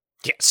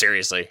Yeah,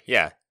 seriously.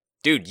 Yeah.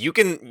 Dude, you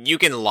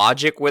can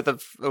logic with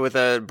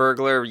a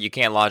burglar, you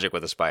can't logic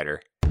with a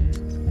spider.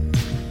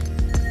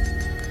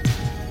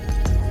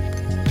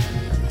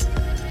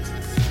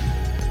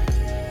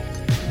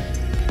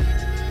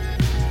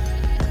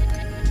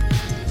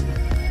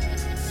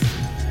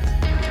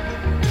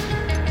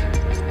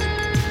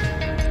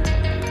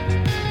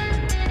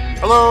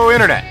 Hello,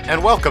 Internet,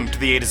 and welcome to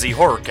the A to Z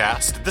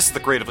Horrorcast. This is the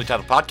creatively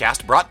titled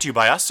podcast brought to you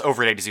by us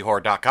over at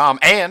AtoZHorror.com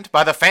and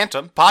by the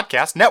Phantom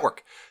Podcast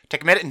Network.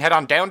 Take a minute and head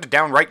on down to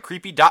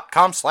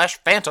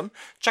downrightcreepy.com/phantom.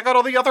 Check out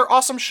all the other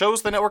awesome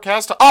shows the network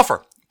has to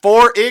offer.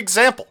 For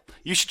example,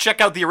 you should check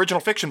out the original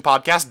fiction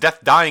podcast, Death,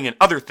 Dying, and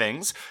Other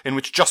Things, in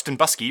which Justin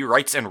Buskey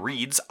writes and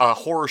reads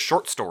horror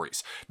short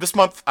stories. This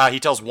month,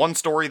 he tells one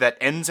story that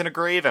ends in a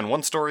grave and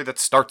one story that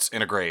starts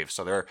in a grave.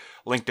 So they're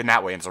linked in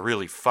that way, and it's a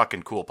really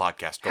fucking cool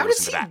podcast. Go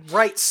listen to that. How does he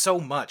write so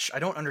much? I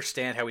don't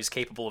understand how he's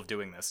capable of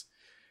doing this.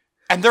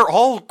 And they're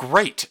all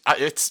great.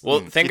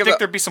 Think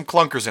there'd be some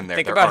clunkers in there.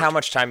 Think about how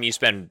much time you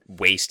spend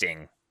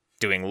wasting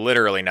doing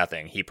literally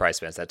nothing. He probably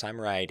spends that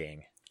time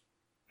writing.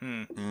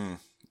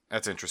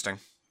 That's interesting.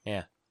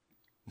 Yeah.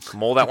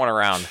 Mull that one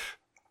around.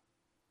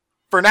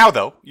 For now,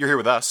 though, you're here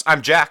with us.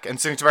 I'm Jack,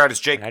 and sitting to my right is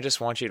Jake. And I just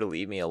want you to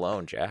leave me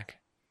alone, Jack.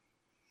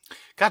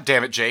 God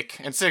damn it, Jake.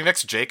 And sitting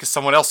next to Jake is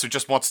someone else who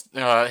just wants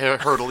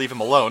her to leave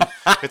him alone.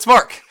 It's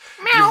Mark.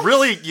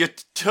 You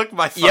took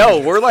my thunder.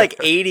 Yo, we're like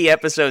 80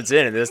 episodes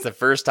in, and this is the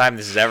first time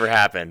this has ever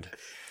happened.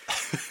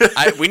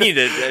 We need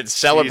to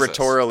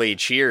celebratorily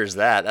cheers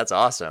that. That's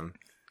awesome.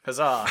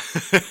 Huzzah.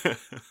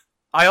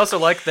 I also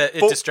like that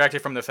it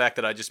distracted from the fact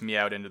that I just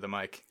meowed into the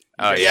mic.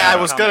 Oh, yeah, I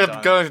was going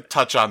to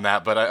touch on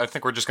that, but I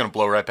think we're just going to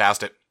blow right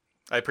past it.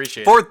 I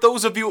appreciate it. For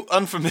those of you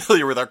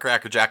unfamiliar with our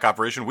Cracker Jack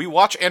operation, we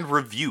watch and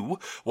review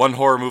one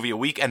horror movie a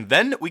week, and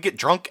then we get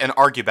drunk and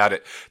argue about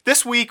it.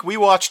 This week, we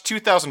watched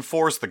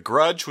 2004's The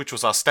Grudge, which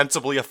was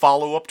ostensibly a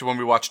follow-up to when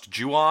we watched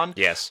Ju-On.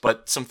 Yes.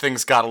 But some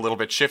things got a little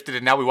bit shifted,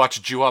 and now we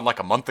watched Ju-On like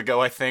a month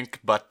ago, I think.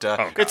 But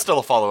it's still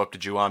a follow-up to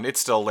Ju-On. It's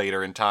still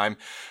later in time.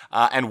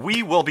 And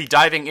we will be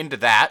diving into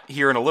that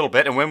here in a little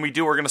bit, and when we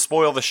do, we're going to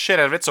spoil the shit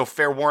out of it, so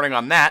fair warning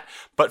on that.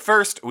 But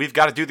first, we've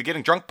got to do the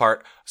getting drunk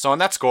part. So on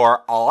that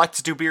score,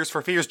 let's do beers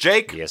for fears.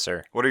 Jake? Yes,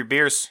 sir. What are your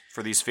beers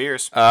for these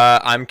fears?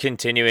 I'm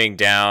continuing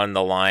down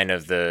the line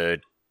of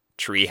the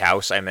tree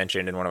house I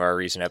mentioned in one of our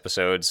recent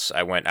episodes.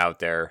 I went out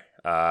there,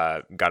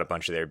 got a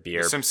bunch of their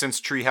beer.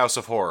 Simpsons Treehouse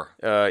of Horror.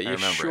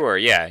 Sure,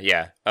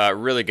 yeah.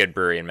 Really good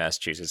brewery in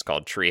Massachusetts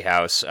called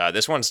Treehouse.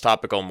 This one's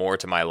topical more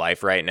to my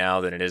life right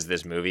now than it is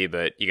this movie,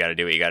 but you gotta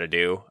do what you gotta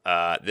do.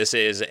 This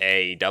is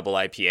a double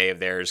IPA of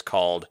theirs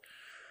called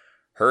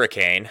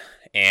Hurricane,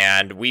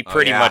 and we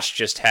pretty much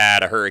just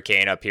had a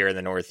hurricane up here in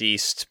the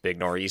Northeast, big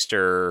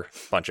nor'easter,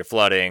 bunch of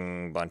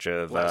flooding, bunch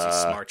of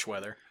Smarch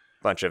weather.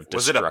 Bunch of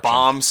Was destruction. it a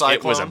bomb cyclone?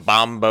 It was a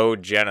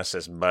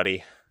bombogenesis,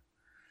 buddy.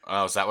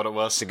 Oh, is that what it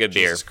was? It's a good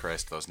beer. Jesus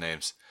Christ, those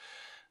names.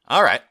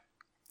 All right.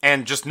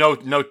 And just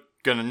not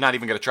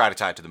even gonna try to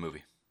tie it to the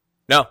movie.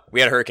 No,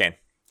 we had a hurricane.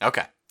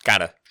 Okay.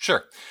 Kinda.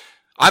 Sure.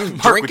 I'm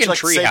Mark, drinking would you like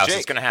to say Treehouse. Jake?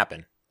 It's gonna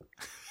happen.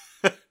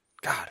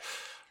 God.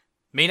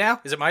 Me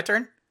now? Is it my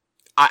turn?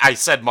 I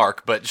said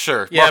Mark, but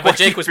sure. Yeah, Mark, but what are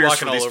Jake your was fears walking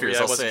for all these over fears? you.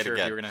 I I'll say wasn't it sure if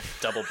again. you were going to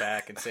double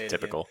back and say it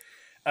Typical.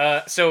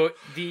 again.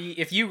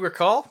 If you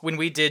recall, when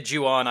we did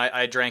Ju-On,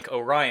 I drank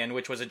Orion,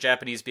 which was a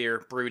Japanese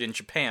beer brewed in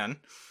Japan.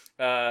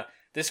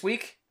 This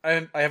week,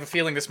 I have a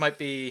feeling this might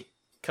be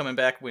coming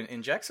back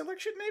in Jack's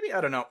selection, maybe? I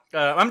don't know.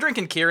 I'm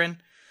drinking Kirin.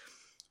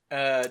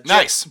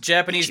 Nice.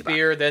 Japanese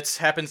beer that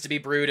happens to be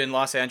brewed in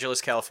Los Angeles,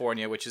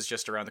 California, which is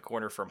just around the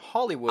corner from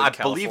Hollywood,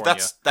 California. I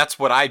believe that's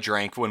what I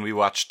drank when we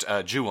watched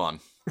Ju-On.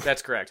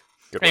 That's correct.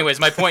 Good Anyways,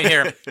 my point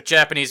here,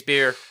 Japanese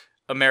beer,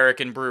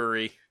 American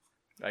brewery.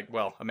 I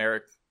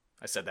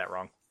said that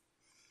wrong.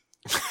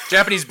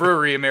 Japanese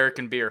brewery,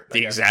 American beer.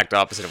 The exact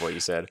opposite of what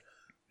you said.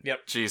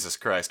 Yep. Jesus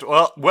Christ.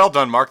 Well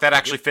done, Mark. That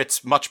actually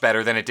fits much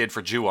better than it did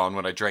for Ju-On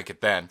when I drank it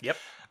then. Yep.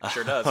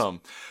 Sure does.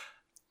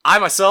 I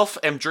myself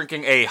am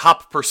drinking a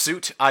Hop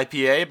Pursuit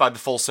IPA by the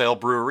Full Sail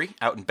Brewery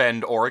out in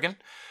Bend, Oregon.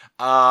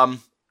 Or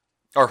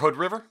Hood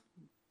River?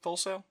 Full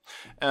Sail?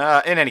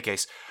 In any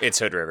case. It's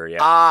Hood River,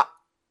 yeah.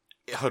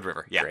 Hood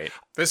River, yeah. Great.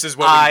 This is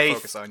what we can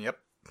focus on, yep.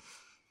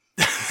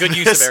 Good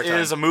use of airtime.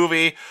 This is a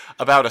movie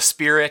about a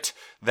spirit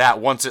that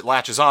once it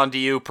latches onto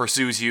you,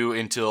 pursues you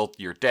until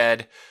you're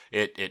dead.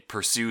 It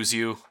pursues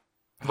you.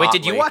 Wait,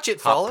 did you watch It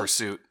Hot Follows?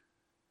 Pursuit.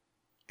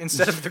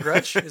 Instead of The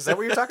Grudge? Is that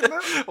what you're talking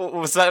about?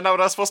 Was that not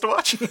what I was supposed to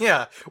watch?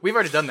 Yeah, we've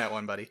already done that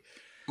one, buddy.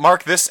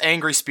 Mark, this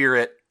angry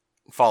spirit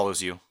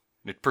follows you.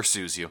 It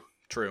pursues you.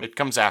 True. It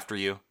comes after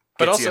you.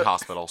 But Gets you also- in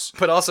hospitals.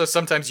 But also,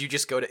 sometimes you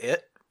just go to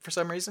it for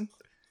some reason.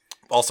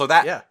 Also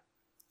that. Yeah.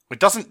 It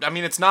doesn't,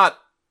 it's not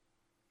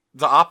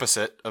the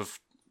opposite of,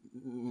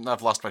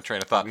 I've lost my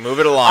train of thought. Move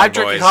it along, I'm boys.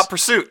 drinking Hot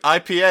Pursuit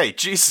IPA.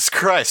 Jesus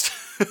Christ.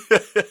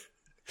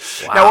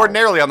 Wow. Now,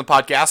 ordinarily on the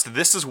podcast,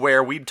 this is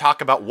where we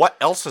talk about what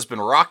else has been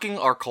rocking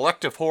our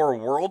collective horror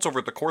worlds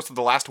over the course of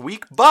the last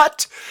week,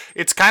 but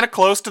it's kind of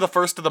close to the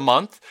first of the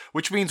month,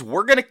 which means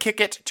we're going to kick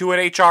it to an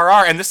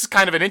HRR, and this is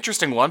kind of an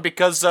interesting one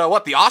because, the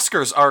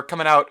Oscars are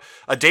coming out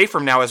a day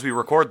from now as we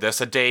record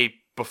this, a day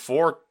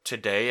before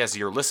today as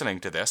you're listening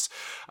to this,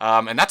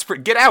 and that's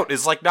Get Out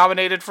is like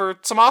nominated for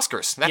some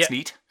Oscars. That's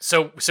neat.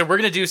 So we're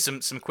gonna do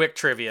some quick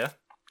trivia.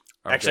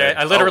 Okay. Actually,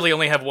 I literally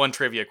only have one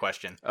trivia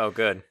question. Oh,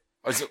 good.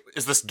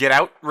 Is this Get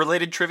Out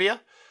related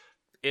trivia?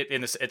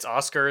 It's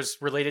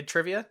Oscars related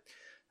trivia.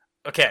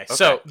 Okay,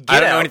 so I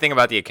don't know anything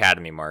about the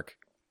Academy, Mark.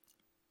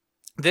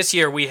 This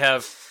year we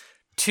have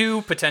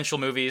two potential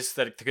movies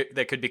that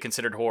could be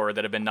considered horror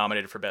that have been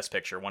nominated for Best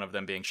Picture. One of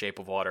them being Shape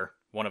of Water.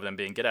 One of them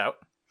being Get Out.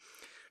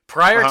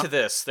 Prior to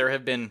this, there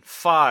have been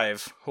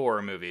 5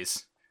 horror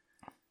movies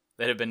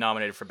that have been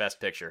nominated for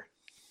Best Picture.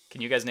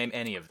 Can you guys name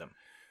any of them?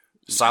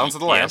 Silence of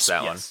the Lambs. Yes,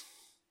 that one.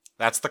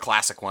 That's the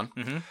classic one.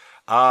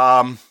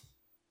 Mm-hmm.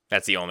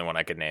 That's the only one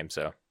I could name,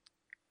 so.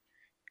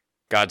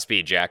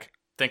 Godspeed, Jack.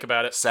 Think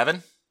about it.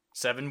 7?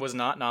 7 was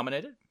not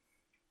nominated.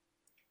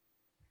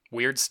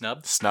 Weird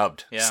snub.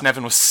 Snubbed. Yeah.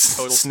 Snevin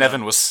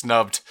was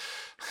snubbed.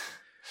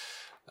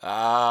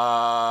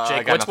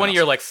 Jake, what's one of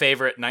your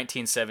favorite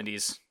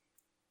 1970s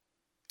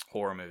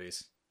horror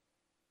movies?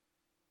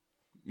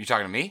 You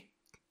talking to me?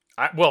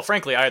 Well,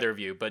 frankly, either of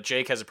you, but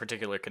Jake has a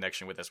particular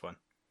connection with this one.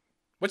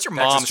 What's your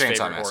mom's favorite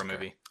horror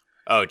movie?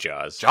 Oh,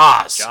 Jaws.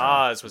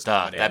 Jaws was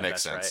nominated. That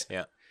makes sense. Right.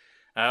 Yeah.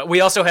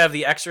 We also have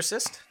The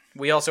Exorcist.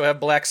 We also have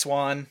Black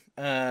Swan,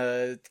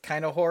 kind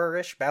of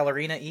horror-ish,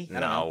 ballerina-y. I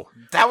don't know.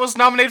 That was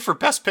nominated for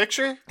Best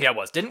Picture? Yeah, it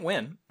was. Didn't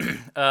win.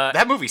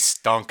 That movie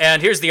stunk.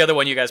 And here's the other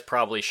one you guys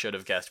probably should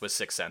have guessed was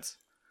Sixth Sense.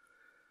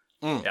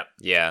 Yep.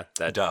 Yeah.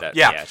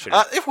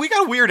 If we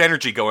got a weird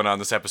energy going on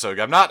this episode,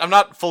 I'm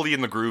not fully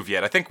in the groove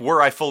yet. I think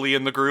were I fully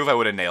in the groove, I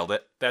would have nailed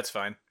it. That's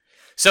fine.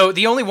 So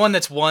the only one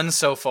that's won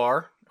so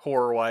far,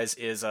 horror-wise,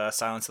 is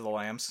Silence of the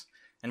Lambs.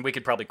 And we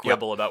could probably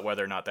quibble about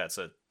whether or not that's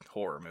a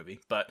horror movie,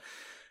 but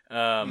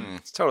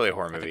it's totally a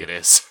horror movie. I think it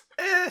is.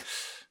 Yes.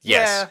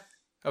 Yeah.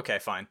 Okay,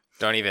 fine.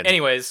 Don't even.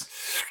 Anyways,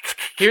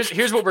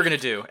 here's what we're gonna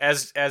do.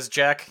 As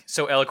Jack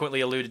so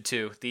eloquently alluded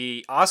to,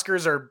 the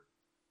Oscars are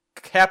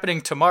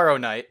happening tomorrow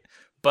night,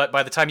 but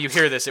by the time you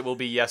hear this, it will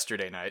be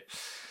yesterday night.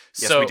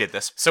 Yes, we did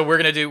this. So we're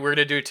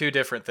gonna do 2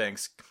 different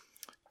things.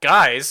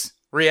 Guys,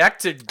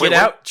 react to Get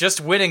Out just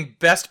winning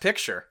Best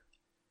Picture.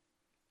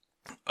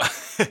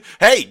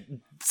 Hey,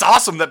 it's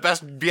awesome that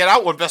Get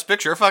Out won Best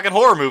Picture. A fucking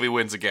horror movie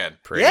wins again.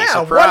 Pretty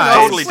surprised.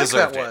 Totally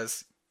deserved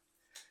it.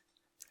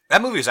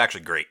 That movie is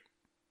actually great.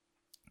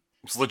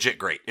 It's legit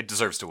great. It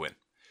deserves to win.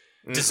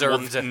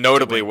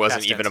 Notably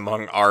wasn't even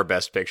among our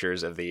best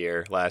pictures of the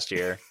year last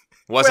year.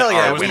 Wasn't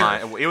our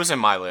winner. It was in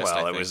my list.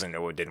 Well,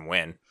 it didn't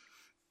win.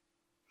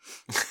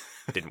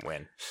 Didn't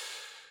win.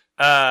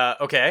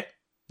 Okay.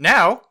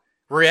 Now,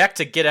 react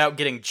to Get Out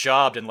getting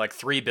jobbed in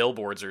 3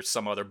 billboards or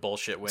some other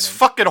bullshit winning. It's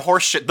fucking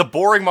horseshit. The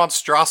boring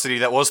monstrosity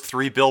that was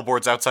 3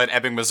 billboards outside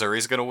Ebbing, Missouri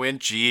is gonna win.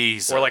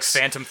 Jesus. Or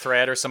Phantom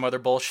Thread or some other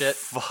bullshit.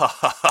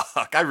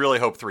 Fuck. I really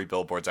hope 3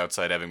 billboards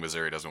outside Ebbing,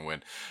 Missouri doesn't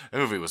win. The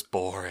movie was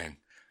boring.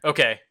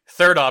 Okay.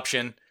 Third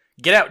option.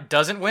 Get Out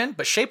doesn't win,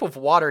 but Shape of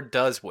Water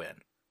does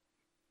win.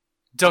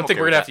 Don't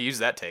think we're gonna have to use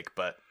that take,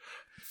 but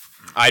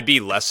I'd be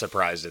less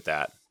surprised at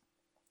that.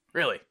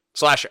 Really?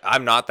 /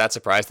 I'm not that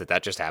surprised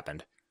that just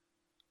happened.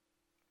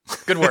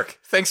 Good work.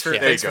 Thanks for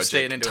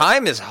staying into it.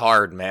 Time is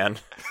hard, man.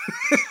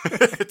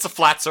 It's a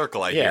flat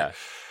circle, I hear.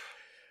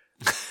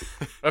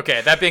 Okay,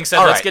 that being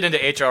said, let's get into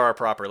HRR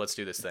proper. Let's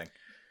do this thing.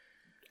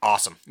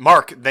 Awesome.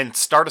 Mark, then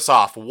start us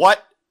off.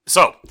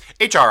 So,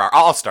 HRR,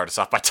 I'll start us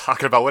off by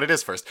talking about what it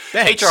is first.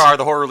 Thanks. HRR,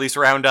 the Horror Release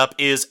Roundup,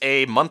 is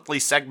a monthly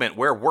segment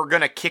where we're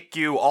going to kick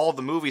you all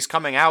the movies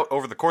coming out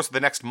over the course of the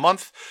next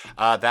month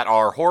that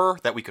are horror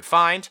that we could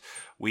find.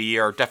 We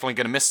are definitely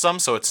going to miss some,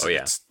 so it's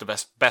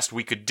the best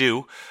we could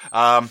do.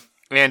 And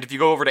if you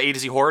go over to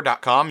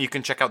A2ZHorror.com, you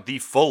can check out the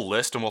full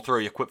list, and we'll throw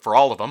you a quip for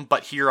all of them.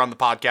 But here on the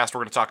podcast,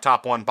 we're going to talk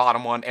top 1,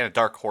 bottom 1, and a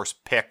dark horse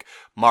pick.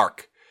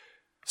 Mark,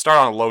 start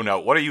on a low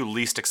note. What are you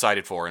least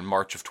excited for in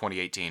March of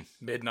 2018?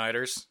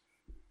 Midnighters.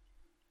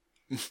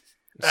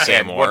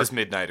 Sam, what is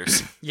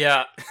Midnighters?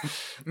 Yeah.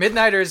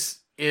 Midnighters,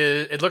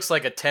 it looks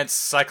like a tense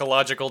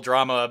psychological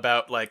drama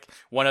about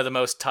one of the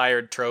most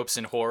tired tropes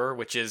in horror,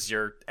 which is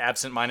you're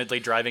absentmindedly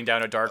driving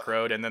down a dark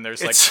road and then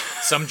there's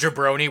some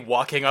jabroni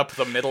walking up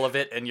the middle of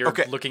it and you're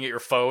looking at your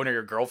phone or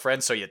your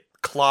girlfriend, so you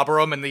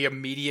clobber them and the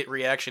immediate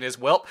reaction is,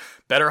 well,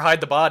 better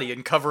hide the body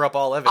and cover up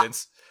all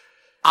evidence.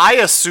 I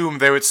assume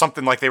there was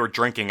something like they were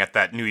drinking at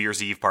that New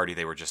Year's Eve party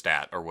they were just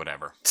at or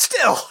whatever.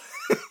 Still!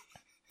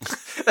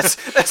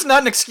 That's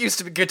not an excuse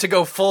to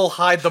go full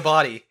hide the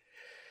body.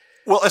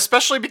 Well,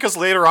 especially because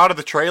later on in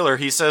the trailer,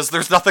 he says,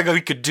 there's nothing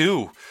we could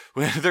do.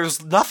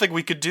 There's nothing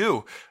we could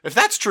do. If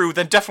that's true,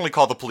 then definitely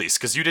call the police,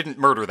 because you didn't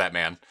murder that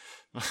man.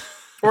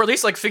 Or at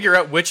least, figure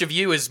out which of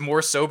you is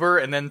more sober,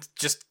 and then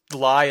just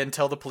lie and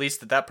tell the police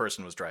that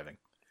person was driving.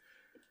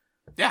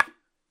 Yeah.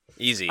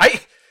 Easy.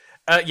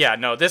 Yeah,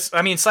 no,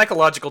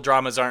 psychological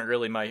dramas aren't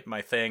really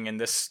my thing, and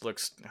this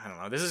looks, I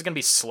don't know, this is going to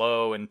be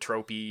slow and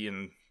tropey,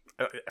 and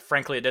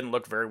frankly, it didn't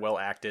look very well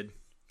acted.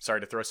 Sorry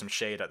to throw some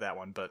shade at that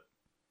one, but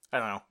I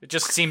don't know. It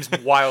just seems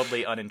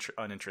wildly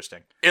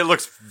uninteresting. It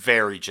looks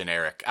very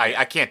generic.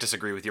 I can't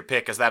disagree with your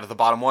pick as that is the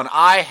bottom one.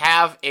 I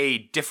have a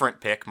different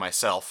pick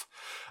myself.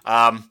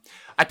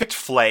 I picked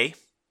Flay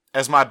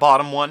as my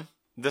bottom one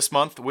this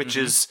month, which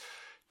is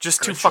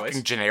just too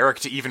fucking generic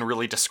to even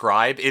really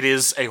describe. It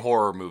is a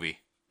horror movie.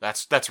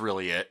 That's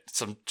really it.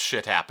 Some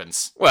shit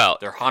happens. Well,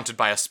 they're haunted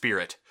by a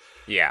spirit.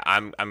 Yeah,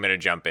 I'm gonna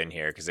jump in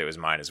here because it was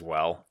mine as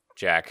well,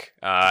 Jack.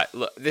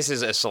 Look, this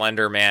is a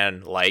Slender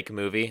Man-like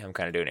movie. I'm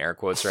kind of doing air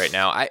quotes right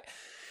now.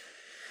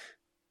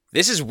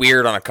 This is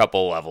weird on a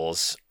couple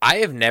levels. I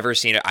have never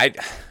seen it.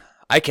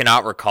 I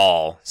cannot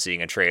recall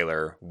seeing a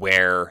trailer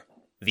where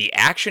the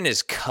action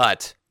is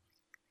cut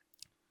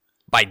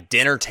by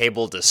dinner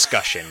table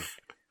discussion.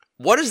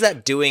 What is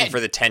that doing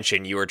for the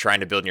tension you were trying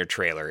to build in your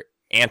trailer?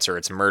 Answer,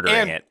 it's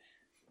murdering it.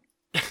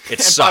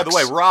 It sucks. By the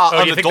way,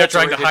 raw, you think they're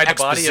trying to hide the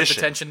body of the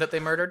tension that they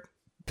murdered?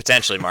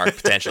 Potentially, Mark,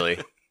 potentially.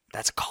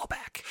 That's a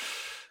callback.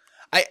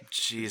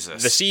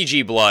 Jesus. The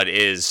CG blood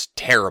is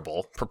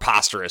terrible,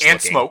 preposterous and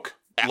looking. Smoke.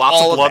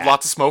 Lots of blood,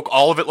 lots of smoke.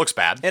 All of it looks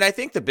bad. And I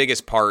think the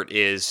biggest part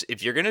is,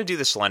 if you're going to do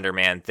the Slender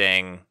Man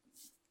thing,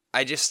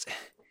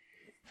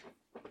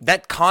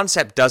 that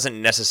concept doesn't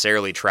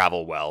necessarily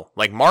travel well.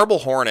 Like, Marble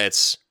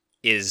Hornets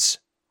is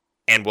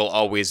and will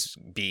always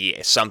be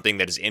something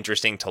that is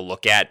interesting to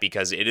look at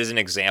because it is an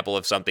example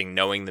of something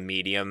knowing the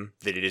medium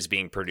that it is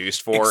being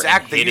produced for.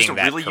 Exactly. And hitting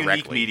they used a really correctly.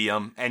 Unique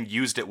medium and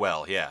used it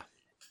well, yeah.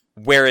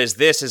 Whereas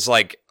this is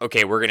like,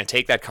 okay, we're going to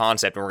take that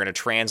concept and we're going to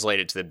translate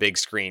it to the big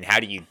screen. How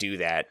do you do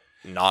that?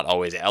 Not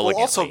always elegantly.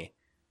 Well, also,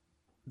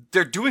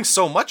 they're doing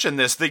so much in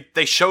this.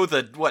 They show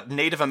the,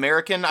 Native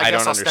American, I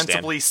guess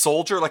ostensibly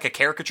soldier, like a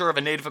caricature of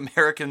a Native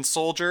American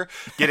soldier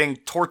getting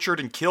tortured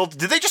and killed.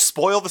 Did they just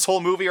spoil this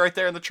whole movie right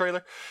there in the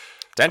trailer?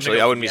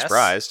 Potentially, I wouldn't be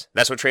surprised.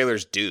 That's what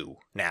trailers do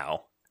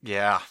now.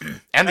 Yeah.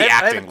 And the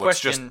acting looks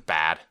just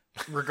bad.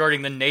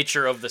 Regarding the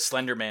nature of the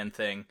Slender Man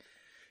thing.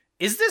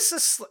 Is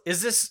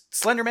this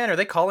Slender Man? Are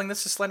they calling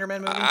this a Slender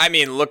Man movie? I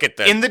mean, look at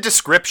in the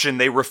description,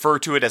 they refer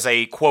to it as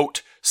a,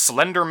 quote,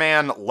 Slender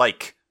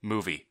Man-like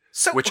movie.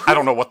 So which I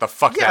don't know what the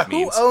fuck that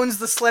means. Who owns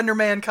the Slender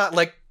Man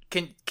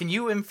can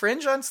you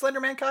infringe on Slender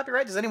Man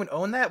copyright? Does anyone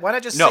own that? Why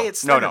not just say it's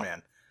Slender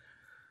Man?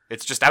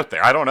 It's just out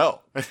there. I don't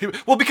know.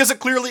 Well, because it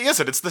clearly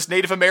isn't. It's this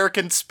Native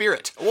American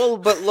spirit. Well,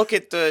 but look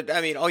at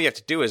all you have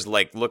to do is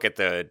look at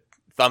the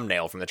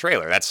thumbnail from the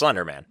trailer. That's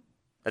Slender Man.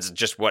 That's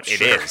just what it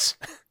is.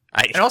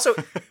 And also,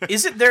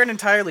 isn't there an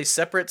entirely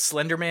separate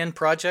Slender Man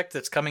project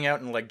that's coming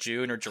out in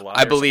June or July?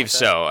 I believe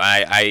so.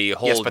 I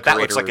hold yes, but that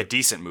looks like a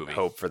decent movie.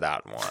 Hope for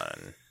that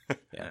one.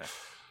 Yeah.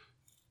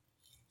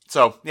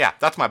 So yeah,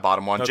 that's my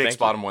bottom one. Jake's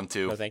bottom one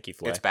too. No, thank you,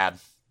 Flay. It's bad.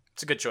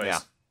 It's a good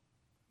choice.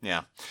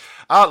 Yeah.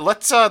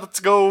 Let's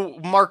go,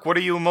 Mark. What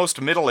are you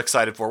most middle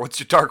excited for? What's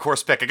your dark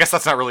horse pick? I guess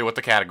that's not really what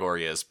the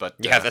category is, but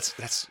yeah,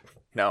 that's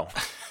no,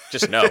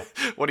 just no.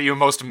 What are you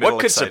most middle?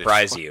 What could excited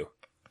surprise for? you?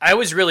 I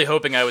was really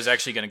hoping I was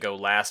actually going to go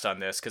last on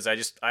this because I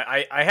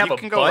have you a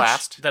can bunch go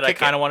last. that I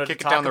kind of wanted to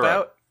talk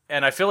about,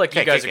 and I feel like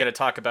you guys are going to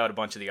talk about a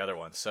bunch of the other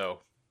ones.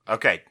 So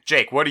okay,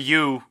 Jake, what are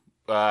you?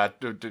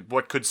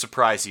 What could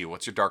surprise you?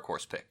 What's your dark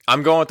horse pick?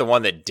 I'm going with the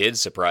one that did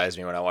surprise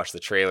me when I watched the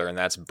trailer, and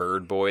that's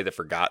Bird Boy: The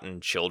Forgotten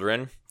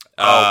Children.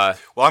 Well,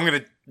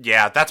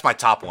 that's my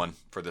top one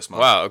for this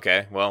month. Wow,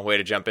 okay. Well, way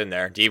to jump in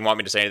there. Do you want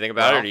me to say anything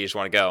about it, or do you just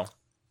want to go?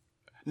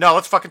 No,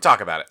 let's fucking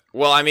talk about it.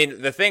 Well, I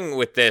mean, the thing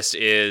with this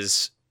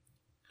is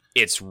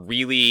it's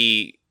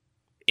really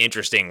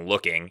interesting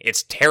looking.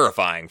 It's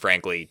terrifying,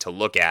 frankly, to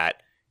look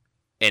at.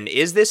 And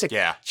is this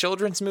a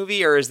children's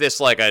movie, or is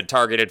this a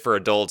targeted for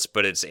adults,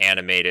 but it's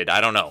animated?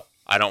 I don't know.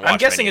 I don't watch I'm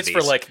guessing many it's of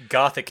these. for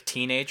gothic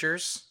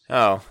teenagers.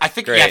 Oh, I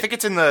think great. I think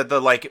it's in the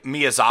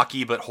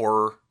Miyazaki, but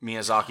horror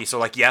Miyazaki.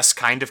 So yes,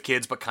 kind of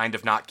kids, but kind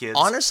of not kids.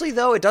 Honestly,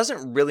 though, it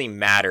doesn't really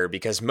matter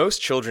because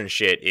most children's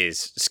shit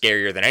is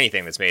scarier than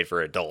anything that's made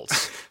for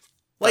adults.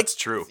 That's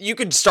true. You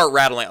could start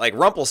rattling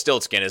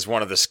Rumpelstiltskin is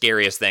one of the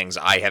scariest things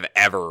I have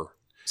ever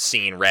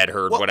seen, read,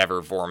 heard,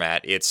 whatever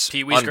format. It's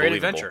Pee-wee's Great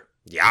Adventure.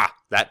 Yeah,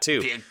 that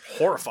too.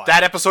 Horrifying.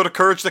 That episode of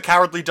Courage the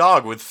Cowardly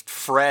Dog with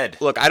Fred.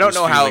 Look, I don't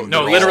know how.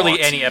 No,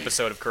 literally any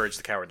episode of Courage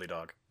the Cowardly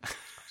Dog.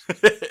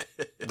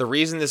 The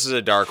reason this is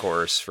a dark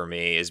horse for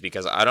me is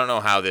because I don't know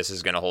how this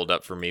is going to hold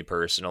up for me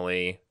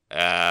personally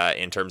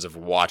in terms of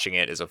watching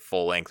it as a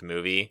full-length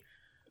movie.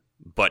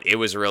 But it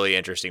was really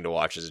interesting to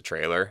watch as a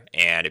trailer,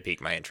 and it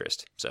piqued my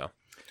interest. So,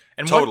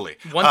 and totally.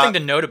 One thing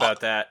to note about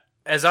that,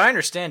 as I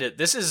understand it,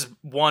 this is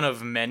one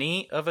of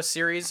many of a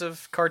series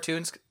of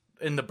cartoons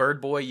in the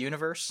Bird Boy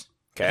universe.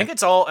 Okay. I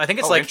think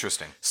it's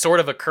interesting. Sort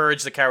of a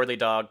Courage the Cowardly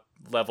Dog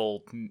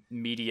level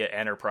media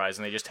enterprise,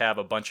 and they just have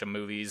a bunch of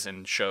movies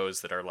and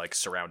shows that are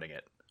surrounding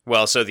it.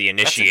 Well, so the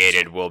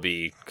initiated will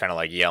be kind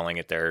of yelling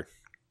at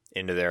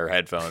into their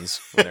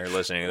headphones when they're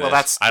listening to this.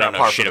 Well, I don't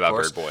know shit about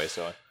Bird Boy,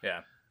 so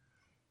yeah.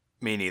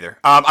 Me neither.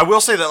 I will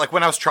say that, like,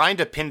 when I was trying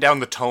to pin down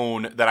the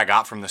tone that I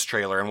got from this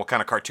trailer and what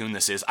kind of cartoon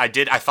this is, I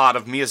thought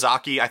of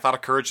Miyazaki, I thought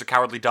of Courage the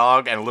Cowardly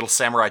Dog, and a little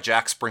Samurai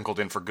Jack sprinkled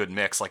in for good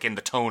mix, like in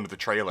the tone of the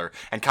trailer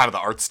and kind of the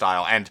art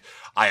style. And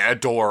I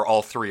adore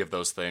all three of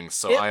those things,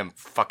 so I am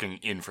fucking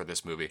in for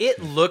this movie.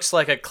 It looks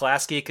like a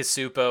Klasky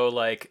Kasupo,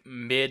 like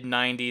mid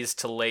 '90s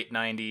to late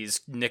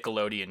 '90s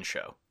Nickelodeon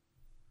show.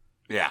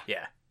 Yeah,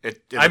 Yeah,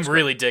 I'm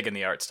really digging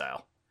the art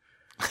style.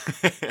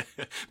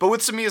 But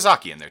with some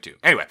Miyazaki in there too.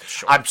 Anyway,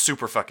 Sure. I'm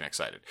super fucking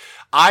excited.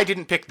 I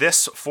didn't pick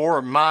this for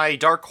my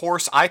dark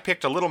horse. I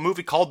picked a little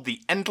movie called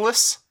The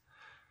Endless,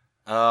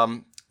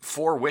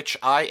 for which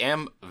I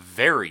am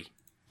very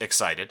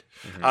excited.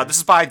 This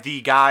is by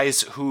the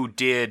guys who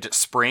did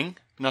Spring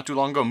not too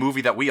long ago, a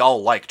movie that we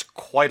all liked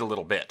quite a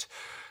little bit.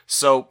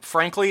 So,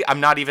 frankly,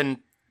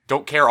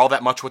 don't care all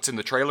that much what's in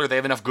the trailer. They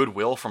have enough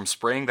goodwill from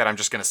Spring that I'm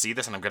just going to see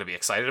this and I'm going to be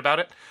excited about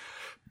it.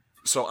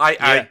 So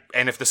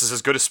and if this is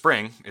as good as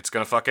Spring, it's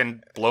gonna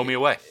fucking blow me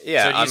away.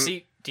 Yeah. So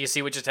do you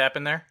see what just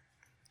happened there?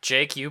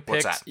 Jake, you picked.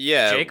 What's that?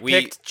 Yeah, Jake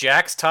picked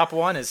Jack's top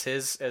one as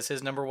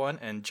his number one,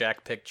 and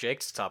Jack picked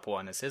Jake's top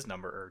one as his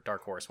number or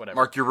dark horse, whatever.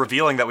 Mark, you're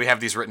revealing that we have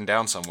these written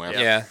down somewhere.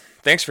 Yeah.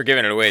 Thanks for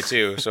giving it away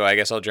too. So I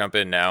guess I'll jump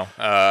in now.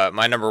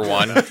 My number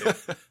one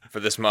for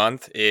this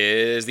month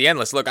is The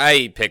Endless. Look,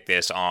 I picked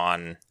this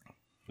on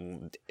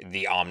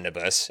the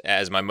omnibus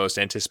as my most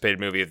anticipated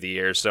movie of the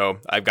year, so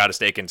I've got to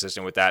stay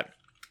consistent with that.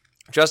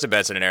 Justin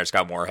Benson and Eric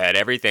Scott Moorhead,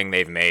 everything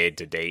they've made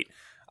to date,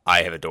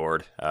 I have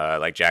adored.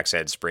 Like Jack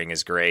said, Spring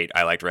is great.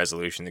 I liked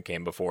Resolution that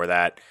came before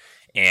that.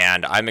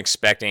 And I'm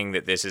expecting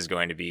that this is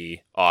going to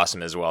be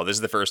awesome as well. This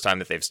is the first time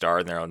that they've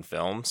starred in their own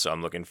film, so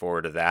I'm looking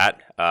forward to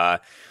that.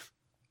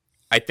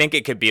 I think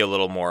it could be a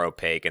little more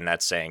opaque, and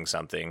that's saying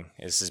something.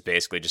 This is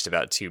basically just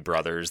about two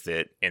brothers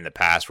that in the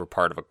past were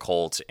part of a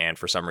cult, and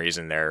for some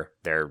reason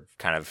they're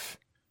kind of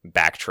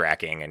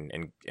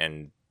backtracking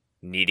and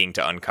needing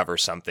to uncover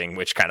something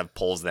which kind of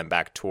pulls them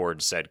back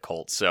towards said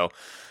cult. So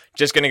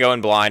just going to go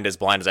in blind as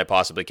I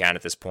possibly can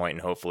at this point,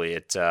 and hopefully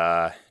it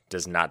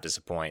does not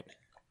disappoint.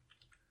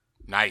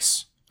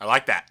 Nice. I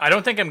like that. I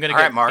don't think I'm going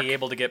to Mark. be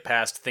able to get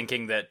past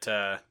thinking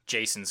that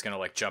Jason's going to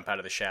like jump out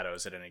of the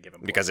shadows at any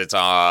given point. Because it's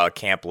a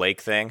Camp Lake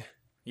thing?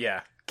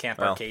 Yeah, Camp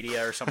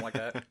Arcadia or something like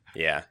that.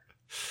 Yeah.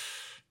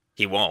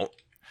 He won't.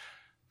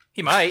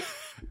 He might.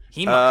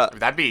 He might.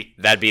 That'd be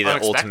the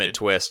unexpected. ultimate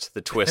twist,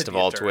 the twist of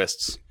all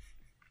twists.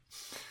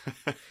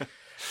 All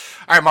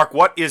right, Mark,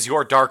 what is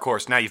your dark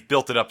horse? Now you've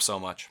built it up so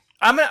much.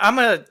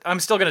 I'm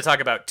still gonna talk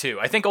about two.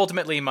 I think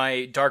ultimately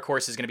my dark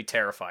horse is gonna be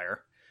Terrifier.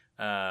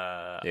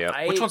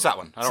 Yeah. Which one's that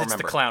one? I don't remember.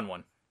 It's the clown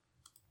one.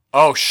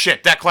 Oh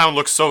shit, that clown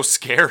looks so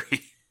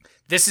scary.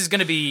 This is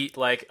gonna be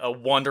like a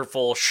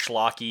wonderful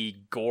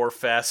schlocky gore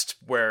fest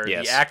where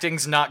Yes. the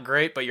acting's not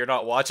great, but you're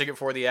not watching it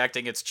for the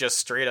acting. It's just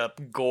straight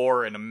up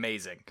gore and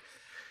amazing.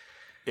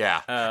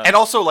 Yeah. And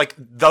also, like,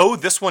 though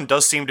this one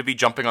does seem to be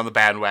jumping on the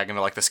bandwagon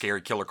of, like, the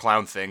scary killer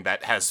clown thing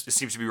that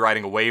seems to be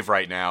riding a wave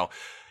right now,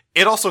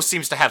 it also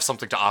seems to have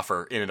something to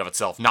offer in and of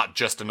itself, not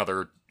just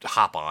another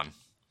hop-on.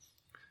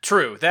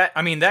 True. That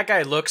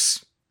guy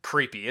looks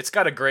creepy. It's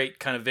got a great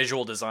kind of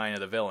visual design of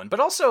the villain. But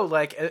also,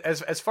 like,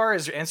 as far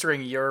as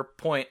answering your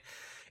point,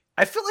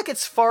 I feel like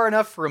it's far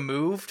enough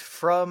removed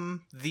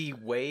from the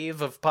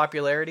wave of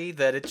popularity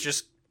that it's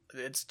just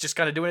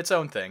kind of doing its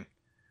own thing.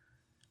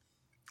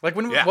 Like,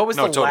 what was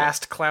the totally.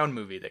 last clown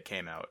movie that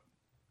came out?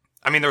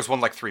 I mean, there was one,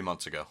 like, 3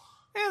 months ago.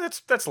 Yeah,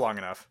 that's long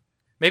enough.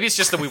 Maybe it's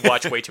just that we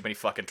watch way too many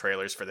fucking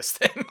trailers for this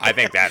thing. I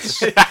think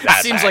that's It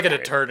that's seems like an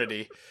accurate.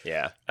 eternity.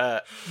 Yeah.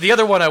 The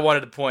other one I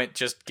wanted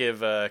to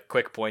give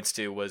quick points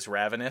to was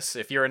Ravenous.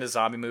 If you're into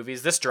zombie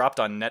movies, this dropped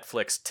on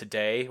Netflix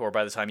today, or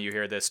by the time you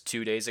hear this,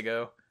 2 days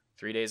ago,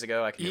 3 days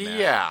ago. I can do math.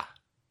 Yeah.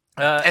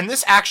 And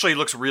this actually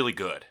looks really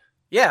good.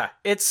 Yeah,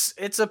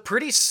 it's a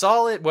pretty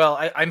solid. Well,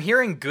 I'm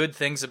hearing good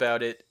things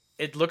about it.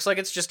 It looks like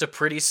it's just a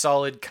pretty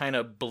solid kind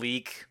of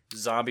bleak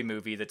zombie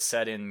movie that's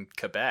set in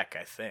Quebec,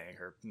 I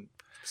think, or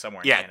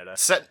somewhere in Canada.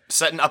 Set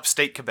in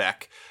upstate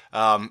Quebec.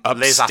 Les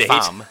Upstate?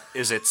 Affames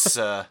is its...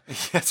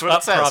 that's what Up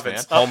it says,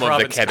 province. man. Up Home of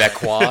the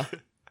province.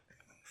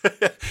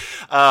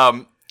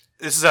 Quebecois.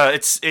 This is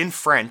it's in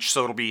French,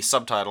 so it'll be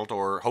subtitled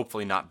or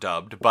hopefully not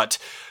dubbed. But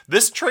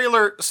this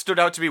trailer stood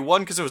out to me,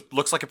 one, because it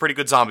looks like a pretty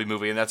good zombie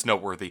movie, and that's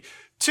noteworthy.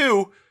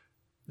 Two,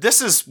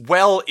 this is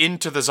well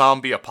into the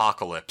zombie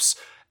apocalypse,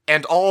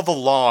 and all the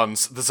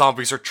lawns the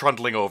zombies are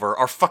trundling over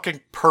are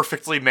fucking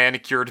perfectly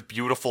manicured,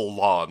 beautiful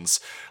lawns.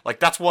 Like,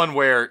 that's one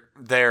where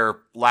their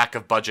lack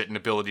of budget and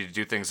ability to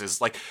do things is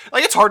like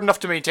it's hard enough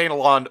to maintain a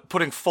lawn,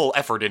 putting full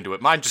effort into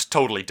it. Mine just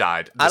totally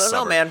died. I this don't know,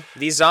 summer. man.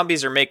 These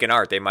zombies are making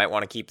art. They might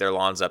want to keep their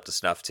lawns up to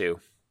snuff too.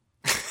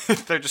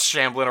 They're just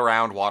shambling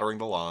around, watering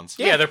the lawns.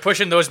 Yeah, they're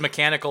pushing those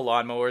mechanical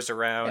lawnmowers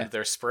around. Yeah.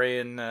 They're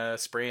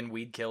spraying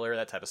weed killer,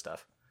 that type of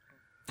stuff.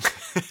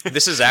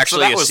 This is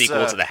actually So a was,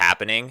 sequel to The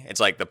Happening. It's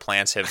like the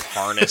plants have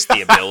harnessed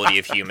the ability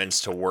of humans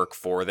to work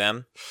for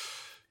them.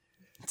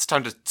 It's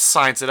time to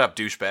science it up,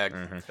 douchebag.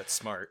 Mm-hmm. That's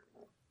smart.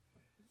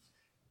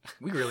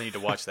 We really need to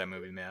watch that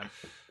movie, man.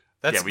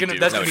 That's Yeah, we gonna do.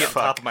 that's No gonna be on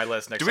fuck. top of my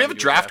list next. Do we have a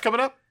draft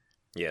coming up?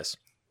 Yes.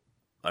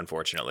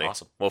 unfortunately.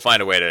 Awesome. We'll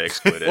find a way to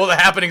exclude it. Well, the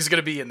happening's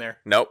going to be in there.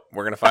 Nope,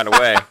 we're going to find a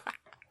way.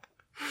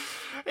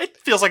 It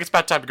feels like it's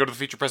about time to go to the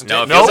feature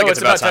presentation. No, it feels like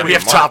it's about time We to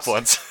have do top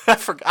marks.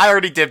 ones. I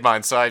already did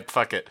mine, so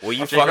fuck it. Well,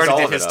 you Jake fucked already all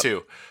did of it his up.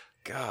 too.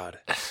 God.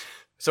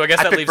 So I guess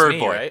I that picked leaves Bird me,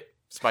 Boy. right?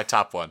 It's my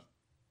top one.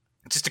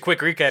 Just a quick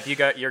recap.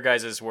 Your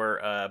guys's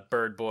were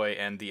Bird Boy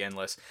and The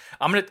Endless.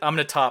 I'm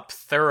gonna top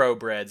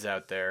Thoroughbreds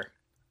out there.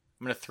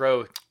 I'm gonna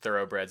throw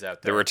Thoroughbreds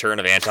out there. The return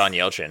of Anton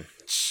Yelchin.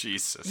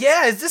 Jesus.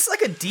 Yeah, is this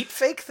like a deep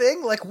fake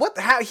thing? Like what?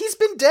 How he's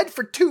been dead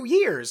for 2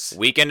 years.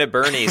 Weekend at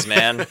Bernie's,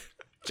 man.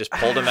 Just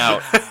pulled him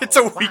out. It's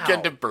a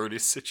weekend at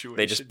Bernie's situation.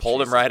 They just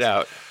pulled him right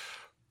out.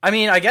 I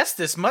mean, I guess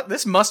this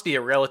must be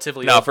a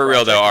relatively No, old for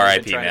real, project. though, They've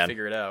R.I.P., been trying man. to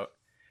figure it out.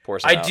 Pour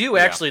some I out. do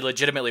actually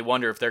legitimately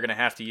wonder if they're going to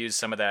have to use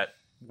some of that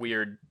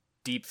weird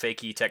deep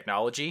fakey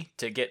technology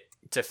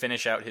to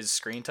finish out his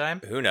screen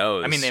time. Who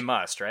knows? I mean, they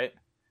must, right?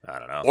 I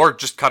don't know. Or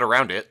just cut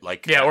around it.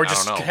 Like, Yeah, or I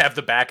just don't know. have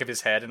the back of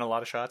his head in a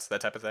lot of shots,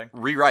 that type of thing.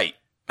 Rewrite.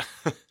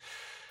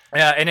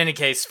 In any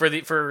case,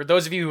 for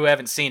those of you who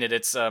haven't seen it,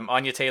 it's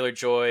Anya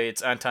Taylor-Joy,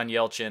 it's Anton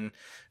Yelchin, a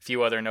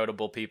few other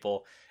notable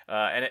people,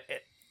 and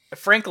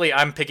frankly,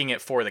 I'm picking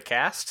it for the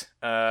cast.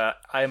 Still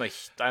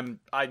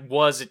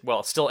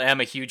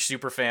am a huge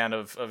super fan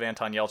of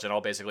Anton Yelchin.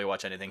 I'll basically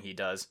watch anything he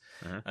does.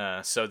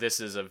 Mm-hmm. So this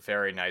is a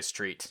very nice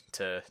treat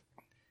to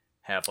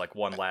have like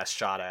one last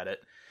shot at it.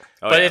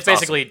 Oh, but yeah, it's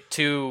basically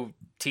two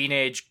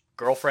teenage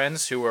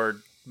girlfriends who are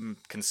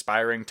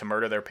conspiring to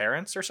murder their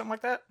parents or something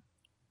like that.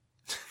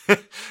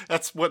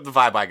 That's what the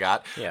vibe I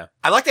got. Yeah.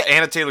 I like that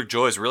Anna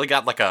Taylor-Joy's really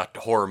got like a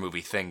horror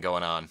movie thing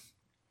going on.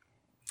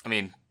 I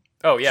mean,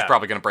 Oh yeah, she's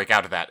probably going to break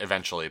out of that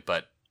eventually,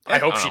 but I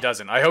hope don't she know.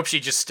 doesn't. I hope she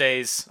just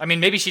stays. I mean,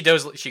 maybe she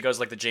does. She goes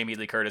like the Jamie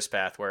Lee Curtis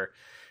path, where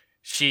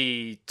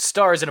she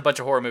stars in a bunch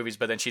of horror movies,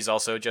 but then she's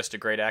also just a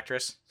great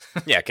actress.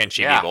 Yeah, can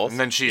she Yeah, be both? and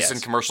then she's Yes. in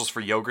commercials for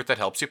yogurt that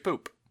helps you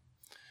poop.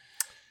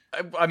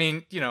 I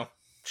mean,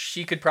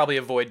 she could probably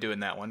avoid doing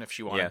that one if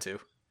she wanted Yeah. to.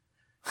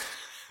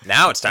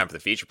 Now it's time for the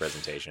feature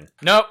presentation.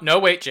 No,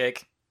 wait,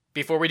 Jake.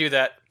 Before we do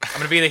that, I'm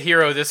going to be the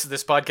hero this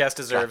podcast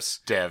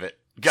deserves. Damn it.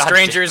 God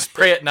Strangers damn it.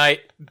 Pray at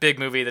Night, big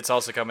movie that's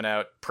also coming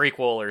out.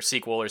 Prequel or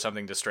sequel or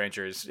something to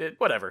Strangers.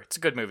 Whatever. It's a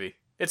good movie.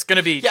 It's going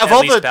to be Yeah, of at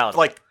all least the palatable.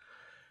 like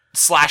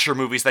slasher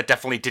movies that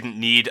definitely didn't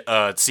need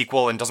a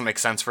sequel and doesn't make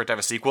sense for it to have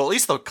a sequel, at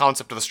least the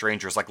concept of the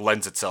Strangers like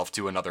lends itself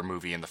to another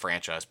movie in the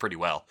franchise pretty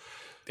well.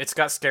 It's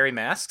got scary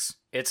masks.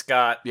 It's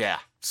got Yeah.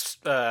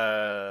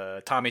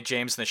 Tommy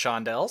James and the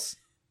Shondells.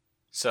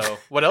 So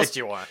what else do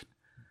you want?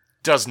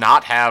 Does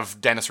not have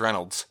Dennis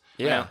Reynolds.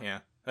 Yeah. Yeah,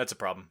 that's a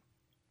problem.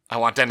 I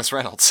want Dennis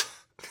Reynolds.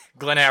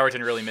 Glenn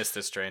Howerton really missed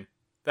this train.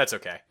 That's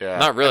okay. Yeah.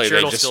 Not really. I'm sure They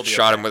it'll just still be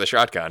shot okay. him with a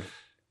shotgun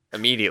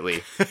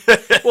immediately. Well,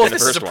 if the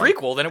this is a first one.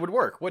 prequel, then it would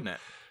work, wouldn't it?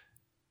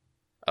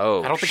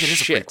 Oh, I don't think it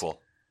is a shit. prequel.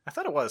 I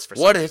thought it was for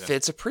some What reason. if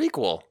it's a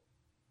prequel?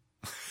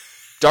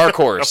 Dark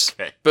Horse.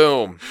 Okay.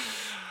 Boom.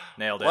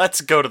 Nailed it.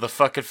 Let's go to the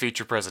fucking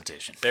feature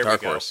presentation. There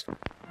Dark we go. Horse.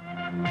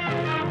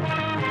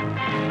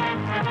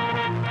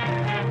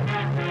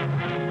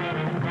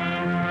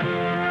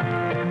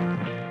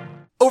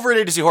 Over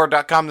at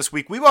AtoZHorror.com this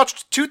week, we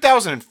watched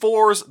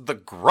 2004's The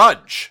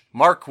Grudge.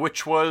 Mark,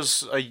 which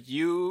was a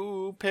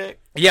you pick?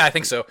 Yeah, I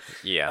think so.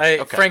 Yeah.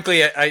 Okay.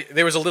 Frankly,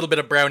 there was a little bit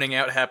of browning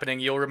out happening.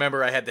 You'll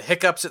remember I had the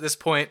hiccups at this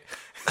point.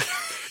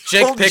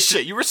 Jake Holy picked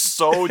shit, you were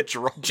so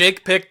drunk.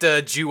 Jake picked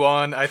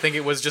Ju-on. I think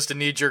it was just a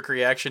knee-jerk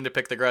reaction to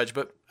pick The Grudge,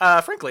 but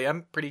frankly,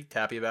 I'm pretty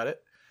happy about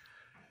it.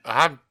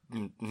 I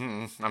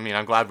mean,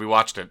 I'm glad we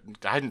watched it.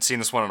 I hadn't seen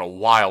this one in a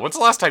while. When's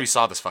the last time you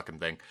saw this fucking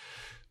thing?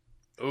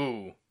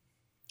 Ooh,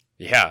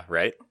 Yeah,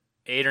 right?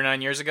 8 or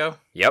 9 years ago?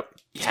 Yep.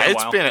 been Yeah, a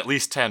it's while. been at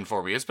least 10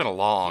 for me. It's been a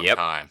long Yep.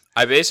 time.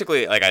 I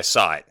basically, I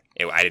saw it.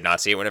 I did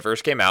not see it when it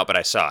first came out, but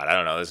I saw it. I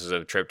don't know. This is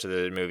a trip to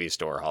the movie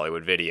store,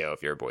 Hollywood Video,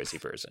 if you're a Boise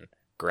person.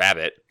 Grab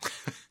it.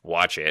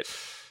 Watch it.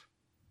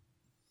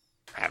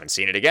 I haven't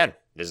seen it again.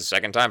 This is the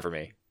second time for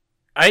me.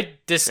 I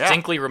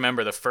distinctly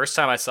remember the first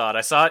time I saw it.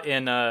 I saw it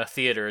in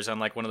theaters on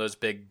like one of those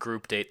big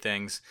group date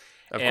things.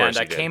 Of and course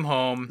you I did. came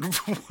home.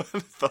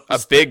 A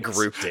big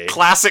group date.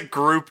 Classic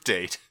group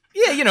date.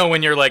 Yeah,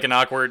 when you're like an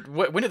awkward.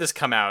 When did this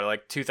come out?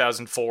 Like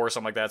 2004 or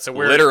something like that. So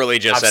we're Literally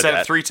just I've said said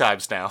that. it 3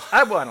 times now.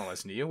 I don't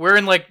listen to you. We're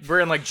in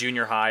like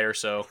junior high or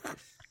so.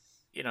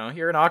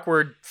 You're an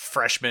awkward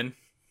freshman.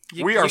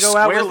 We are you go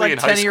out with squarely like in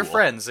 10 high of your school.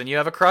 friends, and you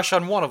have a crush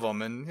on one of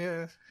them,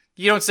 and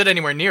you don't sit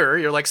anywhere near her.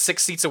 You're like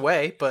 6 seats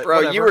away. But Bro,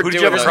 whatever. you were Who did you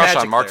doing have a the crush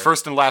magic on, Mark? there.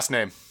 First and last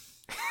name.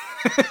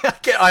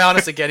 I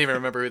honestly can't even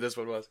remember who this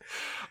one was.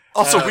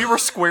 Also, we were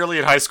squarely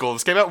in high school.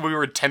 This came out when we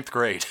were in 10th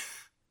grade.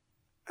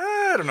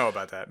 I don't know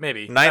about that.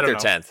 Maybe I Ninth don't or know.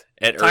 10th.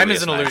 At Time is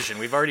earliest an ninth. illusion.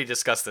 We've already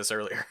discussed this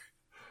earlier.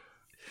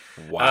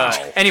 Wow.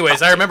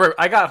 Anyways, I remember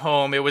I got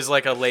home. It was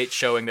like a late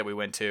showing that we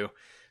went to.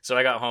 So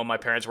I got home. My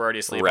parents were already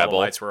asleep. All Rebel. the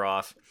lights were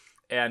off.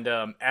 And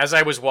as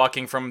I was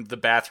walking from the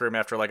bathroom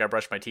after I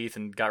brushed my teeth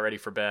and got ready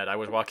for bed, I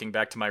was walking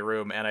back to my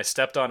room and I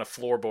stepped on a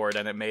floorboard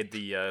and it made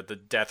the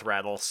death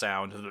rattle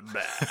sound, and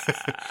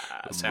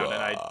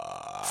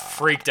I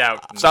freaked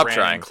out and Stop ran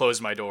trying. and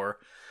closed my door.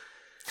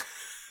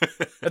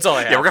 That's all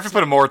I have. Yeah, we're gonna have to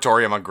put a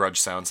moratorium on Grudge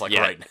sounds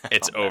right now.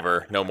 It's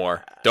over. No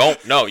more.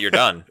 No, you're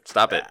done.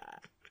 Stop it.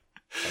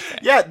 Okay.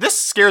 Yeah, this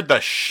scared the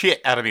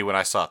shit out of me when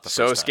I saw it the first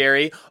time.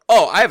 Scary.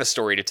 Oh, I have a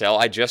story to tell.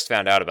 I just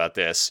found out about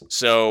this.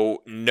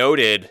 So,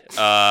 noted,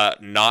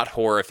 not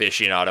horror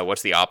aficionado.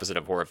 What's the opposite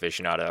of horror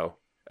aficionado?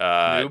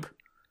 Noob?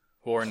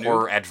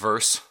 Horror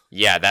adverse.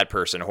 Yeah, that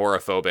person.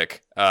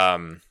 Horophobic.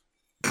 That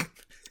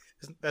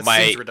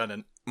seems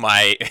redundant.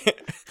 My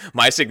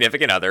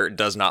significant other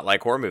does not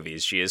like horror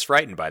movies. She is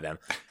frightened by them.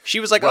 She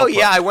was like, Well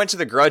yeah, I went to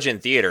the Grudge in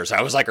theaters.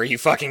 I was like, are you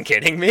fucking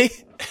kidding me?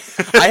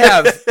 I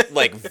have,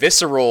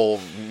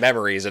 visceral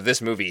memories of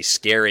this movie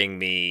scaring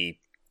me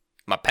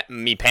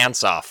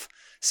pants off.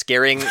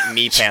 Scaring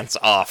me pants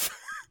off.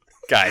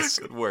 Guys.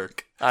 Good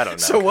work. I don't know.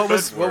 So what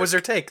was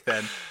her take,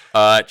 then?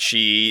 I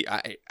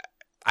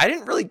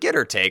didn't really get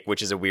her take,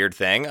 which is a weird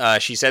thing.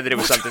 She said that it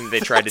was something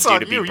they tried to do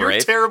to be brave. You're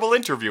a terrible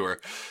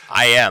interviewer.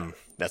 I am.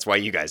 That's why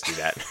you guys do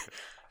that.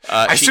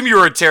 I assume you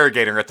were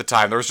interrogating her at the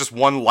time. There was just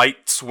one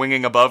light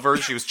swinging above her.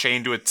 She was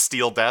chained to a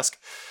steel desk.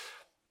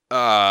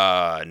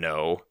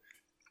 No.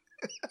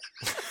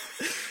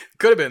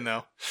 Could have been,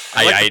 though.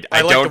 I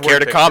don't care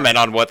to comment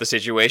on what the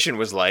situation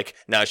was like.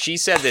 Now, she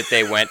said that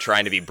they went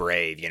trying to be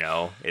brave,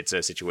 It's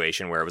a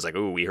situation where it was like,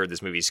 ooh, we heard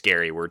this movie's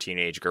scary. We're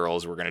teenage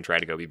girls. We're going to try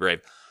to go be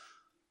brave.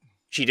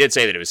 She did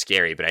say that it was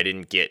scary, but I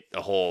didn't get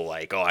the whole,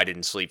 I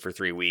didn't sleep for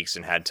 3 weeks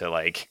and had to,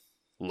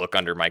 look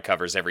under my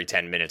covers every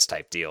 10 minutes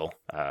type deal.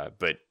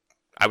 But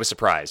I was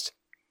surprised.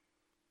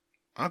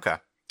 Okay.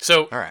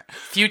 So, all right.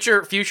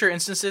 Future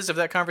instances of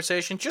that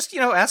conversation, just,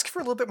 ask for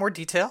a little bit more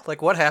detail.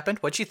 Like, what happened?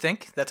 What'd you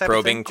think? That type of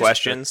thing. Probing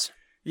questions.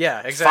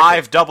 Yeah, exactly.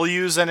 5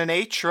 W's and an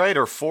H, right?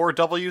 Or 4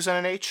 W's and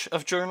an H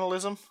of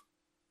journalism?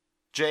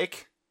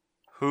 Jake?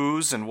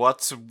 Who's and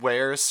what's,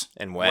 where's,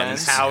 and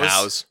when's,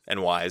 how's,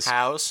 and why's.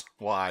 How's,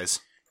 why's.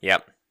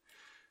 Yep.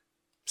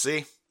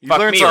 See? You Fuck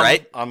learned me, something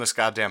right? on this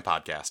goddamn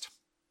podcast.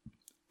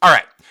 All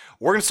right.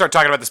 We're going to start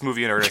talking about this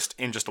movie in earnest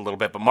in just a little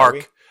bit. But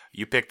Mark,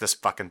 you picked this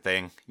fucking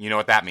thing. You know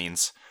what that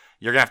means.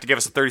 You're going to have to give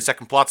us a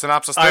 30-second plot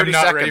synopsis. 30 I'm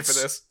not seconds. ready for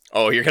this.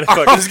 Oh, you're going to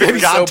fucking... This is gonna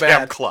be so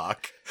bad.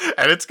 Clock.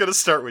 And it's going to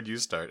start when you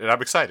start. And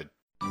I'm excited.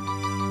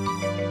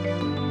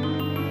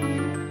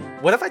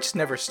 What if I just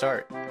never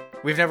start?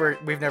 We've never.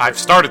 I've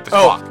started the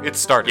clock. It's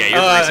started. Yeah,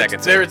 you're 3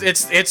 seconds in.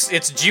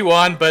 It's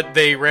Ju-on, but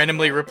they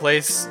randomly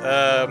replace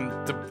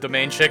the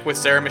main chick with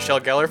Sarah Michelle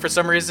Gellar for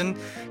some reason.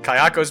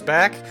 Kayako's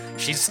back.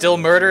 She's still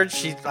murdered.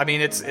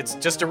 It's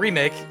just a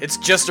remake. It's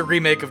just a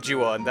remake of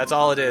Ju-on. That's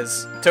all it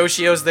is.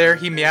 Toshio's there.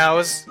 He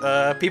meows.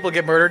 People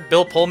get murdered.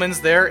 Bill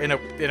Pullman's there in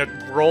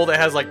a role that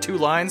has 2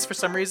 lines for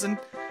some reason.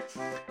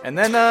 And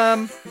then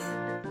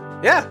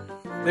yeah,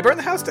 they burn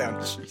the house down.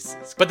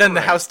 Jesus but then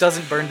the Christ. house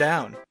doesn't burn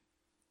down.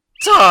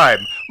 Time!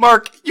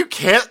 Mark, you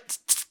can't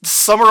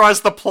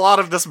summarize the plot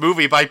of this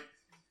movie by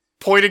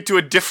pointing to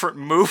a different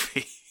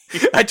movie.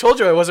 I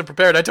told you I wasn't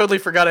prepared. I totally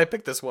forgot I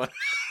picked this one.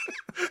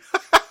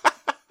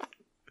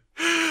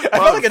 I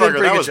felt like I did a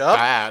pretty good job.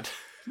 Bad.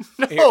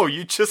 No,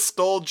 you just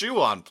stole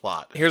Ju-on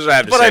plot. Here's what I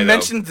have to But say,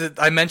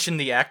 I mentioned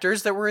the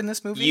actors that were in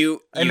this movie.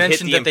 I hit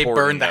mentioned the that they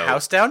important burned the note.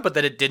 house down, but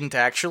that it didn't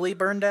actually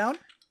burn down.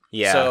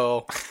 Yeah.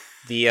 So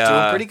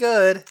doing pretty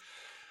good.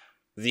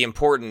 The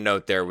important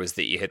note there was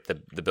that you hit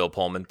the Bill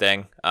Pullman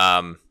thing.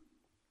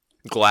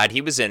 Glad he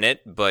was in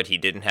it, but he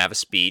didn't have a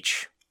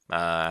speech.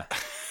 That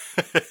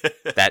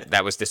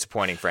was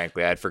disappointing,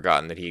 frankly. I had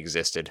forgotten that he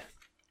existed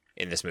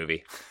in this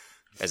movie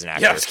as an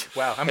actor. Yes.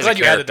 Wow. I'm As glad a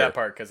you added character. that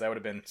part because that would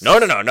have been No.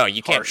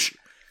 You harsh. can't.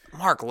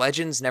 Mark,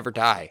 legends never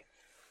die.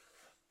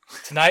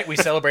 Tonight we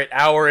celebrate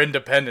our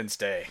Independence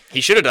Day. He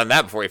should have done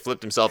that before he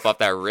flipped himself off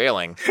that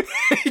railing.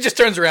 He just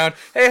turns around.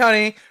 Hey,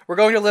 honey, we're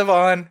going to live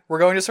on. We're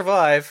going to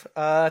survive.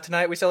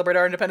 Tonight we celebrate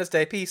our Independence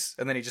Day. Peace.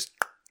 And then he just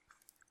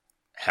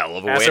Hell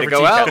of a ass way to over go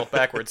tea out. kettle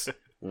backwards.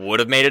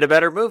 Would have made it a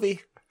better movie.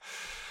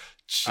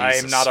 I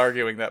am not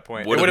arguing that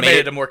point. Would It would have have made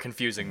made it a more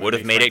confusing movie. Would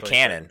have made it frankly.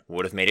 canon.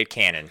 Would have made it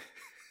canon.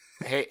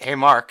 Hey,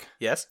 Mark.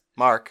 Yes?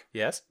 Mark.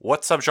 Yes?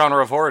 What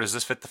subgenre of horror does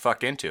this fit the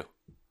fuck into?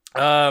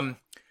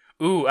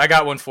 Ooh, I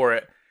got one for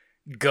it.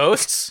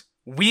 Ghosts.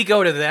 We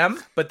go to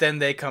them, but then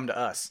they come to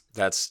us.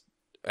 That's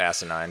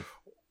asinine.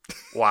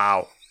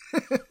 Wow.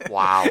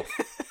 Wow.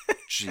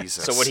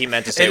 Jesus. So what he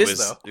meant to say It is, was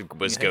though, when you think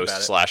about it.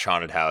 Ghost /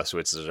 haunted house,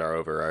 which is our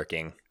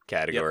overarching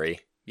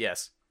category.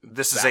 Yes.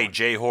 This is That a one.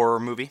 J-horror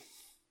movie?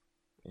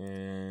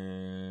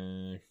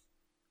 I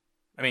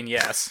mean,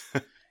 yes.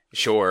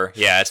 Sure.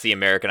 Yeah, it's the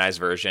Americanized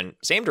version.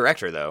 Same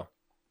director, though,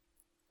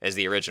 as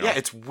the original. Yeah,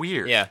 it's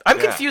weird. Yeah. I'm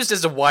Yeah. confused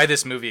as to why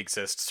this movie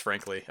exists,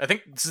 frankly. I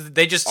think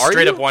they just Are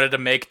straight you? up wanted to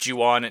make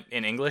Ju-on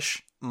in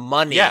English.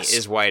 Money Yes.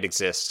 is why it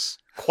exists.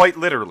 Quite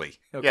literally.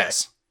 Okay.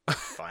 Yes.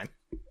 Fine.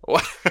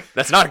 What?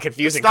 That's not a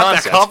confusing It's not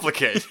concept. that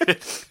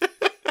complicated.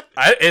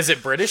 Is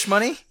it British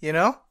money?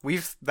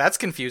 That's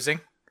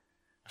confusing.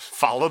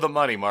 Follow the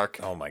money, Mark.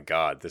 Oh my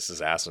god, this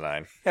is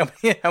asinine.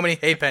 How many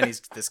hay pennies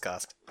did this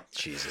cost?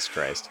 Jesus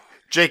Christ.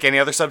 Jake, any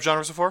other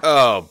subgenres of horror?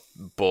 Oh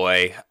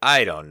boy,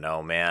 I don't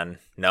know, man.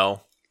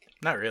 No.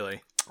 Not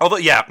really. Although,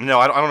 yeah, no,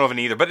 I don't know of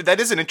any either. But that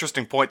is an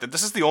interesting point, that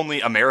this is the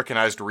only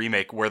Americanized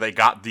remake where they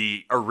got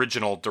the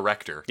original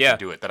director to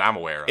do it, that I'm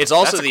aware of. It's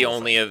also the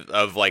only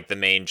of like the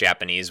main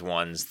Japanese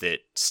ones that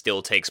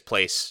still takes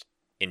place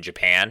in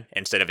Japan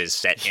instead of is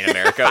set in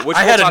America. Which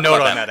I had a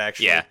note on that,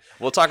 actually. Yeah,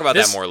 we'll talk about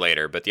that more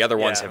later. But the other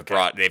ones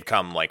they've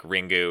come like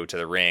Ringu to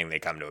the Ring. They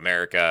come to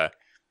America.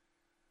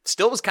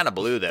 Still was kind of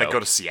blue though. They go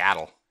to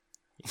Seattle.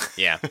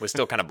 Yeah, was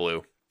still kind of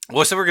blue.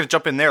 Well, so we're going to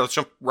jump in there. Let's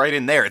jump right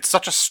in there. It's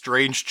such a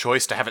strange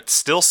choice to have it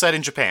still set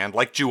in Japan,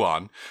 like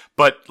Ju-on,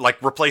 but like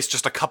replace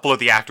just a couple of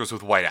the actors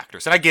with white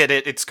actors. And I get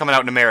it. It's coming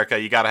out in America.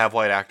 You got to have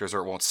white actors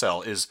or it won't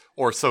sell,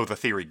 or so the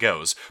theory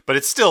goes. But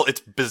it's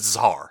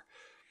bizarre.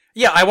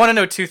 Yeah, I want to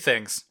know two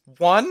things.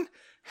 One,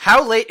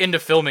 how late into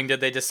filming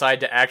did they decide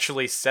to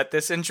actually set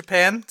this in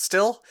Japan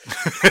still?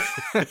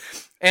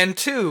 And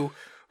two,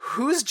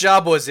 whose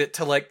job was it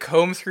to like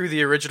comb through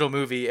the original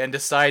movie and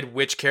decide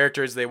which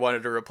characters they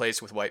wanted to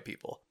replace with white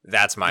people?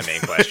 That's my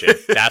main question.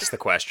 That's the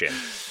question.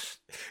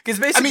 Because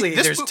basically,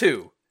 there's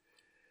two.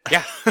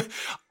 Yeah.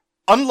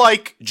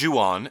 Unlike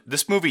Ju-on,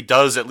 this movie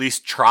does at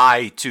least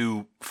try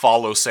to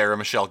follow Sarah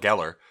Michelle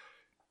Gellar.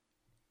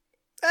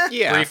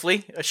 Yeah.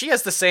 Briefly. She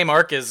has the same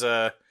arc as,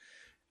 I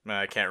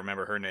can't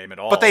remember her name at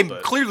all. But they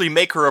clearly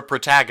make her a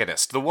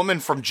protagonist. The woman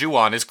from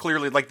Ju-on is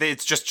clearly, like,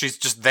 she's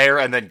just there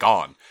and then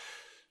gone.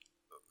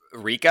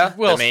 Rika?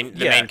 Well, the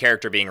main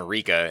character being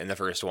Rika in the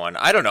first one.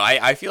 I don't know.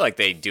 I feel like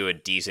they do a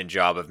decent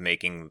job of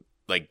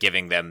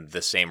giving them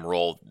the same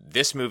role.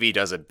 This movie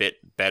does a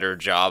bit better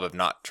job of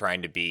not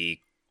trying to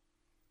be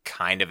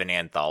kind of an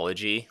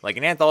anthology. Like,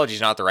 an anthology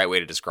is not the right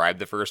way to describe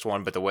the first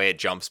one, but the way it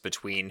jumps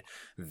between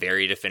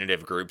very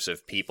definitive groups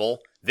of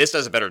people, this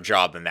does a better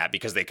job than that,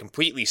 because they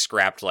completely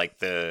scrapped like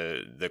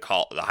the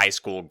high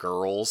school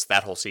girls.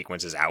 That whole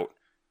sequence is out,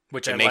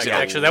 which I like.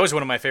 Actually, that was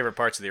one of my favorite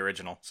parts of the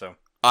original. So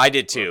I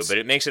did too, but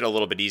it makes it a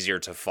little bit easier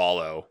to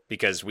follow,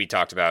 because we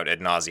talked about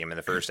ad nauseum in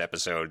the first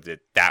episode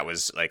that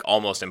was like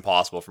almost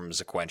impossible from a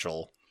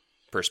sequential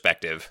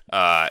perspective.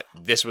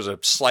 This was a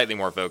slightly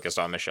more focused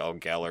on Michelle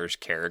Gellar's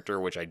character,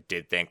 which I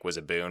did think was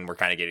a boon. We're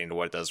kind of getting to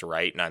what it does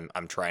right, and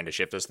I'm trying to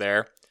shift us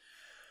there.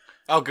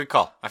 Oh, good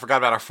call. I forgot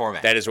about our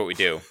format. That is what we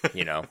do,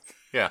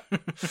 Yeah.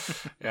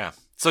 Yeah.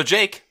 So,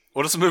 Jake,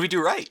 what does the movie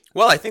do right?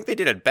 Well, I think they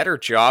did a better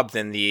job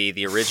than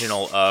the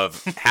original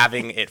of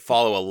having it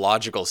follow a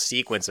logical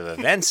sequence of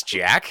events,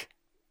 Jack.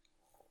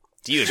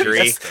 Do you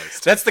agree?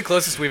 That's the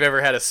closest we've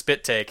ever had a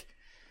spit take.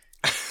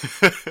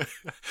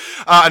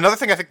 Another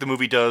thing I think the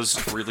movie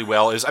does really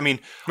well is,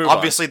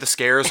 obviously the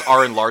scares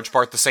are in large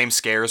part the same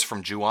scares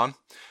from Ju-on,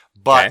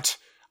 but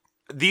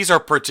these are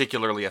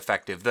particularly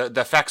effective. The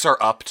effects are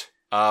upped.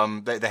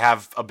 They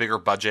have a bigger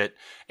budget,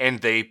 and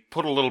they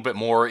put a little bit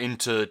more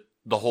into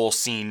the whole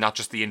scene, not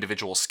just the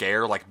individual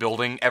scare, like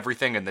building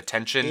everything and the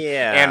tension.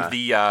 Yeah. And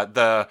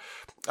the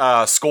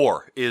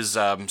score is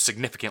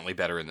significantly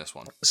better in this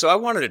one. So I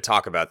wanted to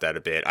talk about that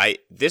a bit. I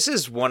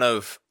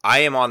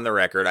am on the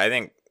record. I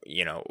think,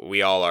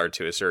 we all are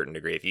to a certain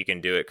degree. If you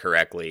can do it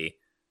correctly,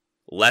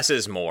 less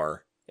is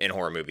more in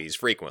horror movies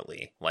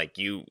frequently. Like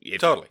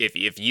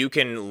if you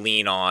can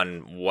lean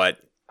on what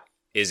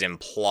is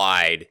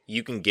implied,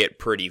 you can get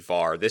pretty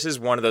far. This is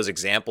one of those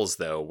examples,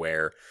 though,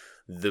 where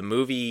the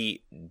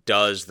movie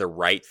does the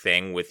right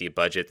thing with the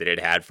budget that it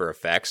had for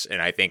effects,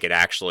 and I think it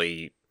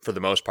actually, for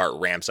the most part,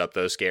 ramps up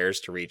those scares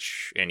to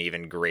reach an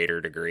even greater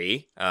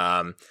degree.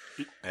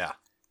 Yeah.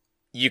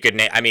 You could,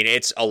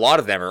 it's a lot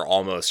of them are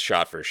almost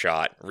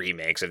shot-for-shot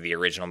remakes of the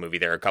original movie.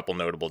 There are a couple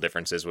notable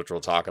differences, which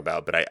we'll talk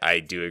about, but I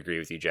do agree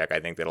with you, Jack.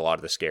 I think that a lot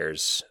of the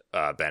scares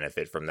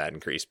benefit from that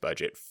increased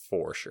budget,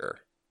 for sure.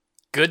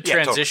 Good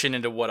transition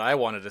into what I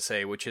wanted to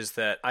say, which is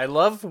that I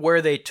love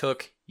where they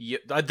took...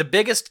 the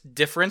biggest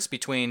difference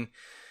between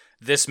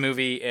this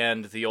movie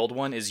and the old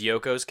one is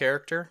Yoko's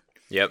character.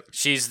 Yep.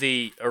 She's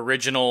the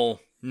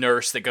original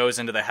nurse that goes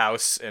into the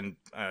house, and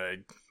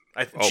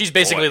she's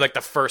basically like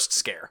the first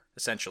scare,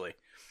 essentially.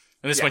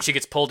 And this one, she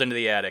gets pulled into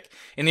the attic.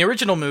 In the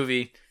original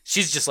movie,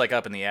 she's just like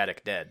up in the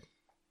attic dead.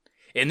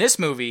 In this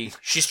movie,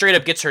 she straight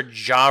up gets her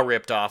jaw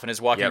ripped off and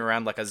is walking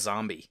around like a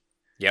zombie.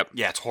 Yep.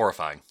 Yeah, it's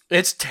horrifying.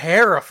 It's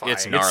terrifying.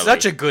 It's gnarly. It's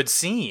such a good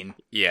scene.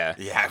 Yeah.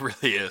 Yeah, it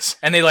really is.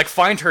 And they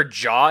find her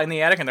jaw in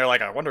the attic, and they're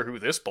like, I wonder who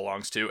this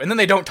belongs to. And then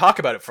they don't talk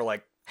about it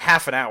for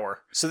half an hour.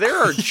 So there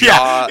are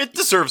jaw... it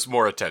deserves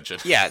more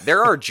attention. Yeah,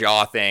 there are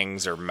jaw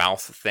things or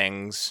mouth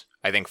things,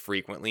 I think,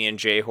 frequently in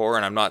J-horror,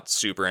 and I'm not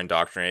super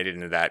indoctrinated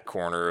into that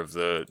corner of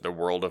the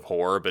world of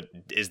horror, but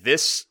is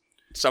this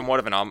somewhat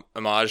of an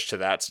homage to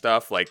that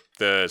stuff? Like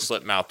the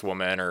slit-mouthed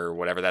woman or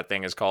whatever that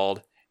thing is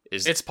called?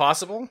 It's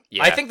possible.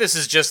 Yeah. I think this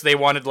is just they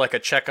wanted a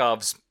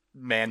Chekhov's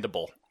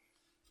mandible.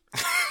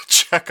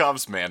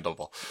 Chekhov's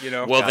mandible.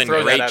 Well, then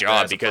great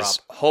job, because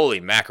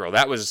holy mackerel,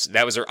 that was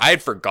I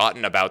had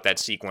forgotten about that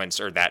sequence,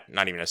 or that,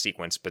 not even a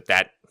sequence, but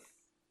that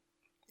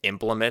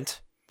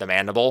implement, the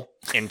mandible,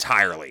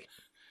 entirely.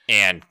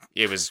 And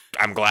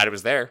I'm glad it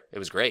was there. It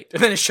was great.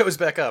 And then it shows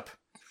back up.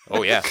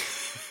 Oh yeah.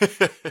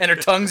 And her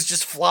tongue's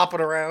just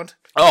flopping around.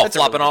 Oh,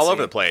 flopping all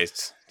over the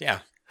place. Yeah.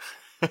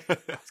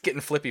 It's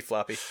getting flippy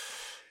floppy.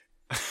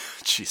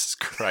 Jesus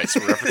Christ,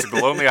 we're referencing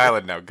The Lonely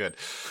Island now. Good.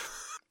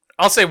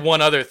 I'll say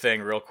one other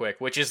thing real quick,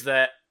 which is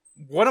that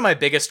one of my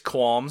biggest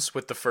qualms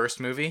with the first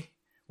movie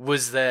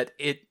was that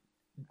it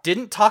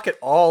didn't talk at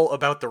all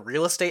about the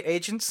real estate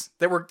agents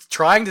that were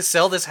trying to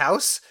sell this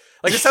house.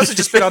 Like, this house has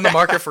just been on the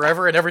market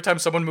forever, and every time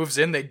someone moves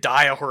in, they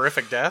die a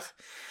horrific death.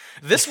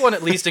 This one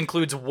at least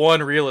includes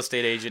one real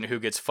estate agent who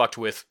gets fucked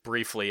with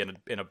briefly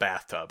in a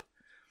bathtub.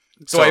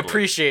 So totally. I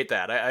appreciate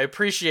that. I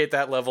appreciate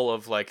that level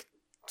of, like,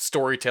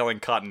 storytelling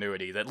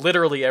continuity, that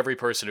literally every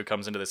person who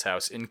comes into this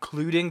house,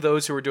 including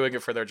those who are doing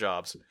it for their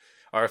jobs,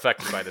 are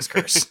affected by this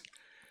curse.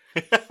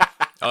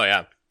 Oh,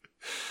 yeah.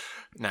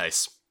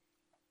 Nice.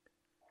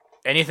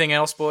 Anything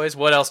else, boys?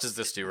 What else does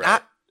this do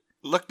right?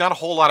 Not a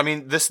whole lot. I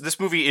mean, this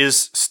movie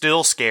is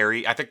still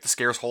scary. I think the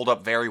scares hold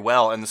up very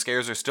well, and the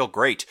scares are still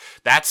great.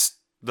 That's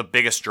the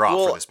biggest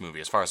draw for this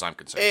movie, as far as I'm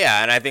concerned.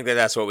 Yeah, and I think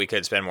that's what we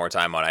could spend more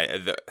time on.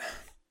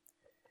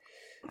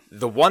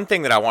 The one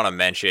thing that I want to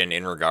mention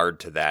in regard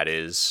to that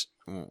is,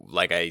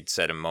 like I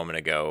said a moment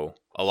ago,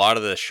 a lot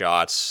of the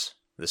shots,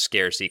 the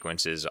scare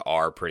sequences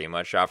are pretty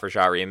much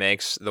shot-for-shot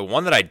remakes. The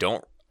one that I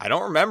don't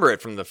remember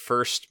it from the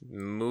first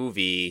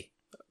movie,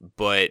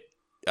 but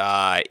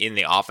in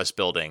the office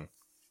building,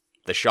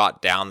 the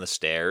shot down the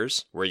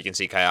stairs where you can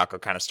see Kayako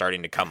kind of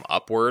starting to come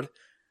upward.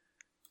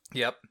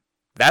 Yep.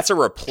 That's a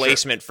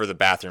replacement for the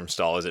bathroom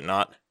stall, is it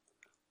not?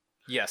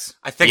 Yes.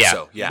 I think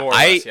so, yeah.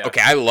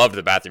 Okay, I loved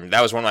the bathroom.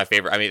 That was one of my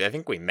favorite. I mean, I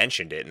think we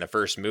mentioned it in the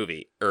first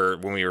movie, or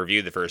when we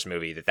reviewed the first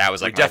movie, that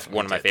was like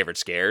one of my favorite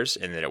scares,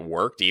 and that it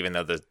worked, even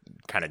though the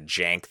kind of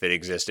jank that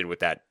existed with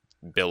that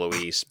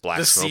billowy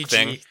black smoke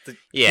thing.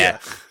 Yeah.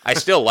 I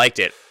still liked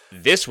it.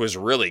 This was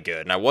really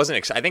good, and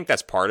I think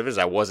that's part of it, is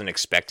I wasn't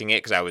expecting it,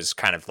 because I was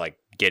kind of like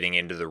getting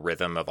into the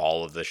rhythm of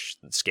all of the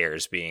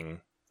scares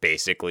being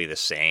basically the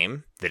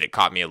same, that it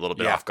caught me a little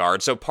bit off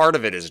guard. So part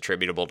of it is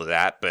attributable to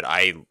that, but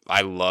I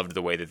loved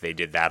the way that they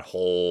did that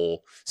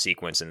whole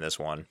sequence in this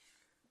one.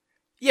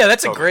 Yeah,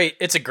 it's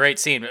a great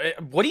scene.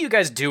 What do you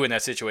guys do in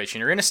that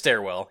situation? You're in a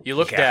stairwell, you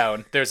look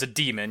down, there's a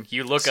demon,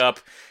 you look up,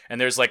 and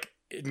there's like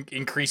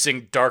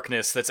increasing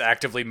darkness that's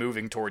actively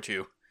moving towards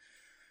you.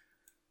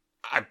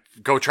 I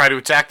go try to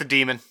attack the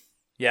demon.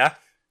 Yeah?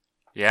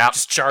 Yeah.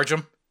 Just charge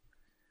him?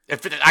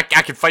 I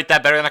can fight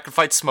that better than I can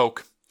fight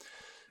smoke.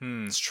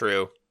 It's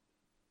true.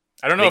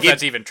 I don't know if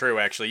that's even true,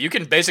 actually. You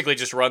can basically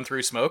just run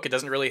through smoke. It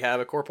doesn't really have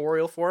a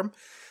corporeal form.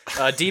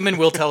 Demon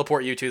will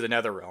teleport you to the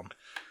nether realm.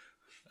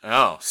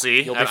 Oh,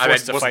 see? You'll be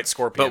forced to fight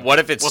Scorpion. But what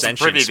if it's wasn't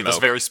sentient privy smoke? to this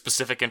very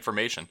specific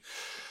information.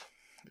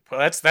 Well,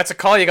 that's a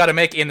call you got to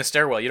make in the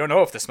stairwell. You don't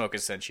know if the smoke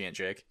is sentient,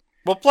 Jake.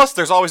 Well, plus,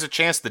 there's always a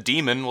chance the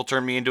demon will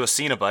turn me into a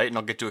Cenobite, and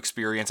I'll get to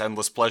experience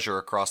endless pleasure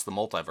across the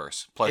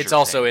multiverse. It's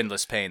also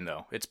endless pain,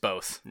 though. It's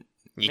both.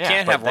 You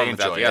can't have one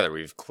without the other.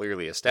 We've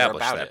clearly established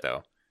that,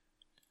 though.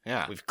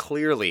 Yeah. We've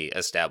clearly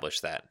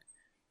established that.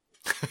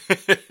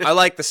 I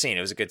like the scene.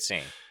 It was a good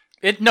scene.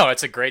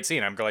 It's a great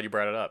scene. I'm glad you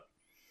brought it up.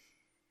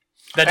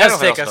 That does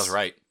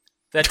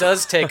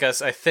take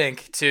us, I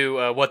think,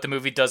 to what the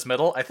movie does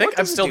middle. I think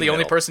I'm still the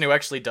only person who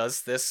actually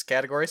does this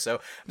category, so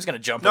I'm just going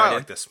to jump right in. I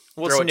like this.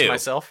 Throw it to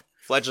myself.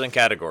 Fledgling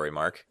category,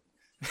 Mark.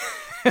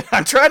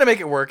 I'm trying to make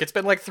it work. It's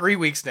been like 3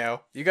 weeks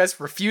now. You guys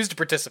refuse to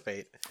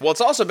participate. Well,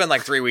 it's also been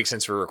like 3 weeks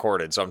since we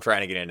recorded, so I'm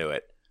trying to get into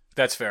it.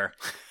 That's fair.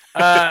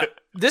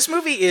 This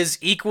movie is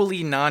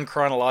equally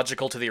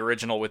non-chronological to the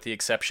original, with the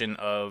exception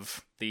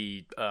of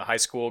the high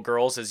school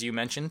girls, as you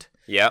mentioned.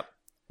 Yep.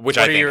 Which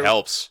I think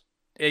helps.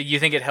 You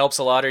think it helps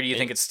a lot, or do you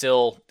think it's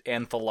still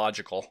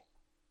anthological?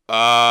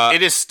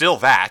 It is still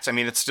that. I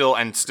mean, it's still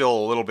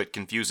a little bit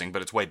confusing,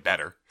 but it's way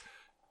better.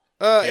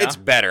 It's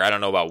better. I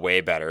don't know about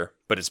way better,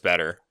 but it's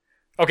better.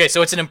 Okay,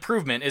 so it's an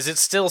improvement. Is it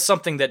still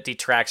something that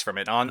detracts from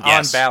it? On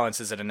balance,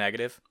 is it a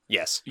negative?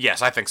 Yes.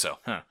 Yes, I think so.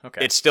 Huh,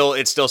 okay. It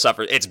still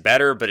suffers. It's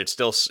better, but it's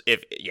still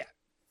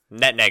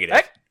net negative.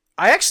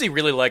 I actually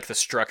really like the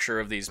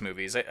structure of these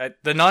movies.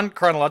 The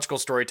non-chronological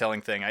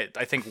storytelling thing,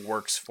 I think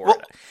works for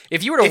it.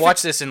 If you were to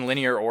watch this in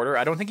linear order,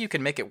 I don't think you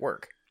can make it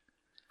work.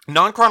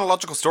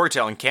 Non-chronological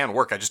storytelling can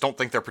work. I just don't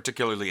think they're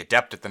particularly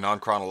adept at the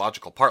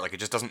non-chronological part. Like, it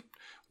just doesn't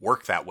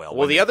work that well.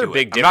 Well, the other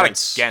big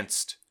difference... I'm not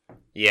against...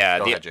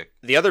 Yeah,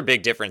 the other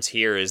big difference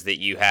here is that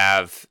you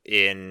have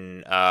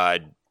in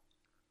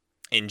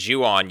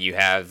Ju-on, you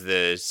have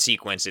the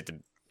sequence at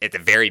the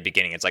very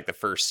beginning. It's like the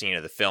first scene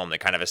of the film that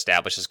kind of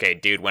establishes, okay,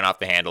 dude went off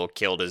the handle,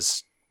 killed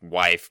his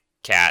wife,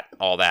 cat,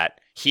 all that.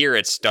 Here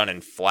it's done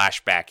in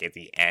flashback at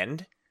the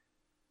end.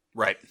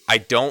 Right. I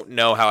don't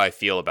know how I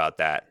feel about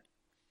that.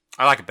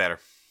 I like it better.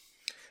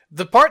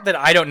 The part that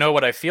I don't know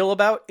what I feel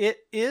about it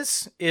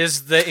is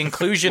the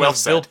inclusion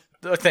of Bill...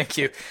 thank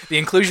you. The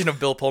inclusion of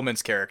Bill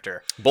Pullman's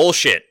character.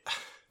 Bullshit.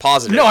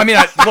 Positive. No, I mean,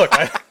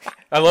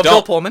 I love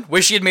Bill Pullman.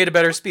 Wish he had made a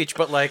better speech,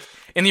 but like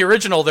in the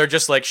original, they're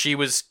just like she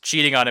was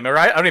cheating on him. Or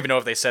I don't even know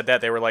if they said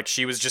that. They were like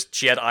she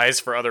had eyes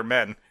for other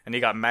men, and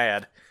he got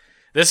mad.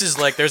 This is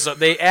like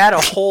they add a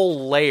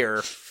whole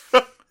layer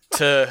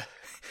to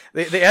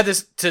they add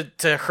this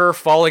to her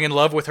falling in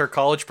love with her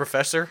college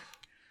professor,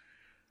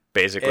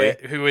 basically,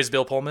 who is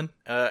Bill Pullman.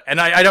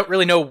 And I don't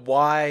really know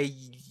why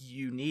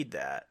you need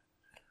that.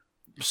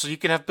 So you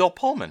can have Bill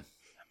Pullman.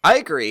 I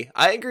agree.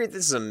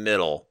 This is a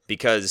middle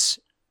because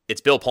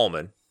it's Bill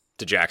Pullman,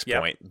 to Jack's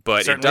point,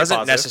 but Certainly it doesn't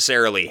positive.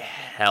 necessarily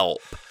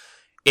help.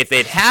 If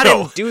they'd had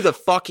him do the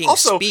fucking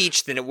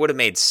speech, then it would have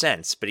made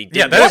sense. But he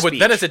didn't.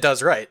 Then it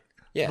does right.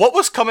 Yeah. What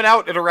was coming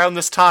out at around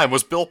this time?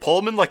 Was Bill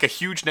Pullman like a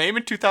huge name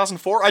in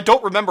 2004? I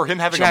don't remember him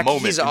having a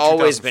moment. He's in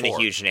always 2004. been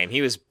a huge name.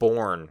 He was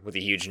born with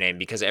a huge name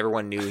because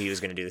everyone knew he was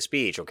going to do the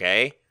speech.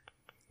 Okay,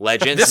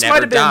 legends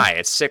never die.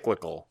 It's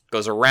cyclical.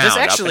 Goes around,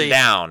 up and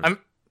down.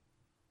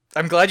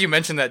 I'm glad you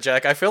mentioned that,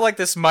 Jack. I feel like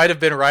this might have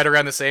been right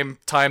around the same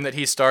time that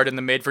he starred in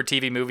the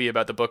made-for-TV movie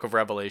about the Book of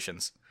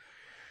Revelations.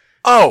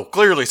 Oh,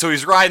 clearly. So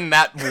he's riding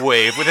that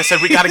wave when they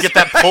said we got to get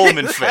that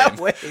Pullman fame.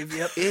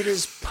 Yep. It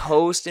is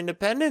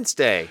post-Independence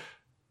Day.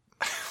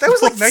 That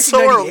was like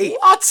 1998. So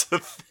are lots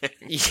of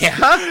things.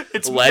 Yeah,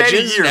 It's legends.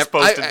 many years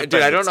post-Independence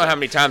Dude, I don't know Day. how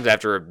many times I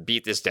have to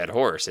beat this dead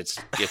horse. It's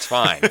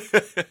fine.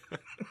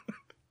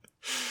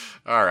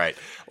 All right.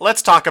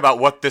 Let's talk about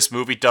what this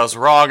movie does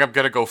wrong. I'm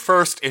going to go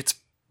first. It's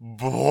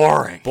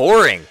boring.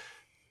 Boring,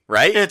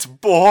 right? It's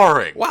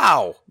boring.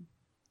 Wow,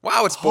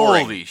 it's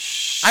boring. Holy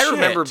shit. I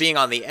remember being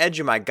on the edge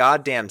of my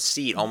goddamn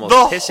seat, almost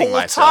the pissing whole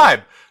myself.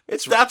 time.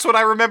 It's That's what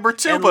I remember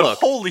too, And but look-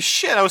 holy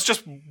shit,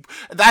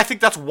 I think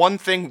that's one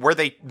thing where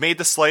they made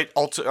the slight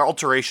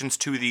alterations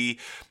to the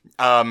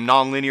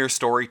non-linear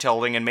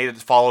storytelling and made it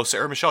follow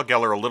Sarah Michelle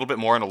Gellar a little bit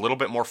more and a little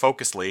bit more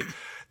focusedly.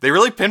 They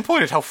really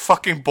pinpointed how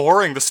fucking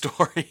boring the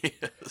story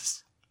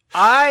is.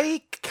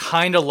 I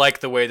kind of like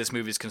the way this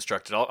movie is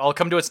constructed. I'll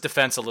come to its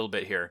defense a little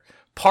bit here.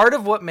 Part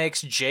of what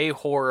makes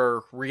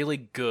J-horror really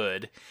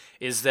good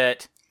is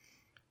that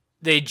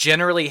they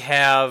generally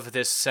have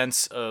this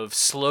sense of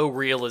slow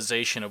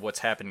realization of what's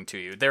happening to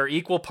you. They're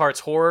equal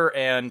parts horror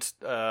and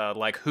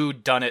like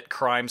whodunit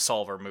crime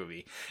solver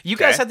movie. You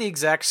guys had the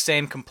exact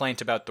same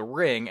complaint about The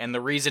Ring, and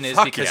the reason is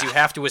because you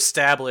have to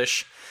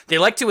establish... They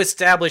like to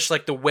establish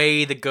like the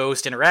way the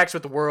ghost interacts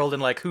with the world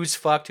and like who's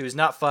fucked, who's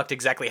not fucked,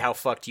 exactly how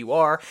fucked you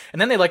are. And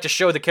then they like to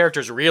show the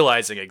characters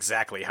realizing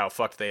exactly how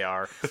fucked they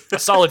are a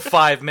solid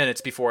 5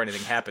 minutes before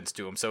anything happens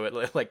to them. So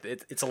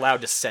it's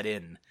allowed to set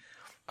in.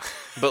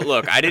 But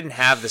look, I didn't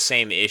have the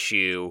same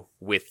issue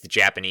with the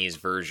Japanese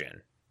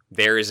version.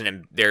 There's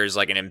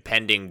like an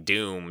impending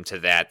doom to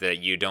that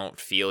you don't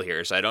feel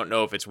here. So I don't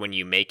know if it's when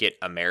you make it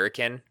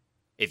American,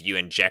 if you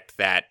inject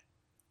that,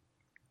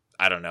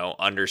 I don't know,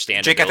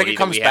 understandability. Jake, I think it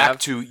comes back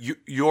to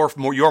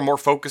you're more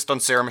focused on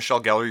Sarah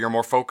Michelle Gellar. You're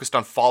more focused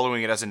on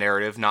following it as a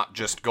narrative, not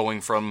just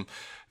going from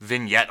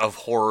vignette of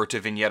horror to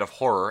vignette of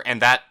horror.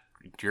 And that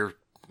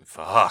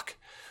fuck.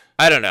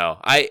 I don't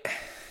know.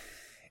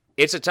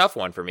 It's a tough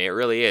one for me. It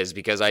really is,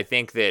 because I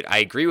think that I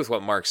agree with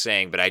what Mark's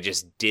saying, but I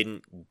just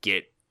didn't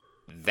get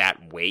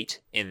that weight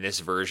in this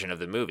version of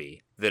the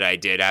movie that I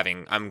did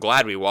I'm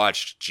glad we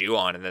watched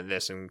Ju-On and then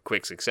this in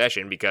quick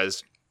succession,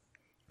 because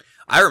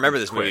I remember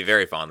this movie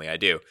very fondly. I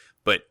do,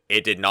 but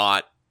it did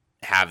not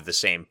have the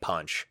same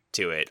punch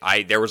to it.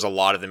 There was a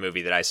lot of the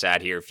movie that I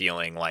sat here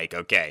feeling like,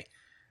 okay,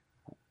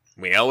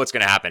 we know what's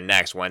going to happen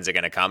next. When's it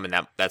going to come?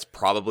 And that's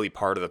probably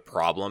part of the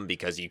problem,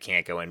 because you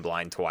can't go in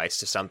blind twice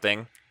to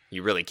something.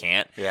 You really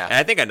can't. Yeah. And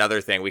I think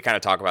another thing, we kind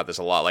of talk about this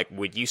a lot, like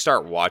when you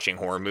start watching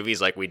horror movies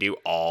like we do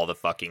all the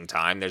fucking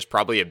time, there's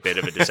probably a bit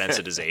of a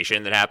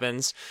desensitization that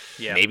happens.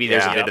 Yeah. Maybe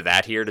there's a bit of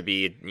that here to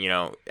be,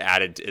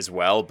 added as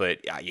well.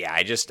 But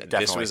yeah,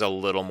 this was a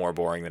little more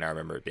boring than I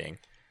remember it being.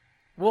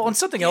 Well, and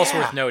something else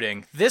worth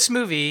noting, this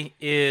movie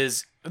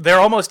they're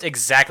almost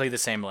exactly the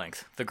same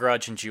length, The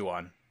Grudge and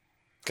Ju-On.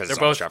 Because They're it's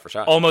both shot for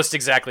shot. almost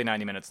exactly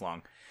 90 minutes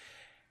long.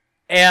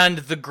 And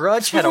The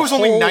Grudge had It was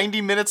only 90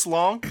 minutes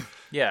long?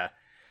 Yeah.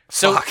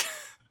 So Fuck.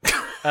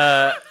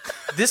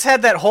 this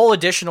had that whole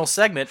additional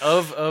segment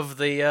of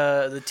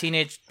the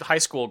teenage high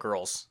school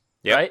girls,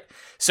 right?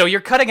 So you're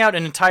cutting out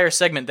an entire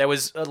segment that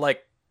was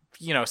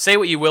say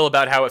what you will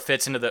about how it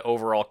fits into the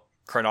overall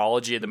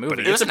chronology of the movie.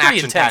 But it was a an pretty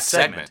action-packed intense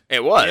segment.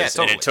 It was, Yeah,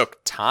 totally. and it took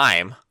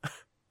time.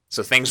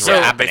 So things were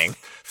happening.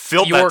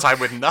 Filled that time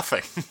with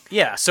nothing.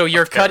 Yeah, so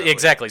you're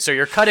exactly. So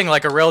you're cutting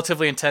like a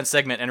relatively intense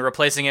segment and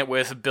replacing it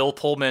with Bill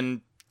Pullman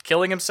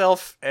killing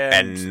himself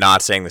And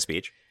not saying the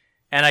speech.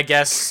 And I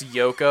guess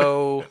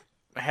Yoko's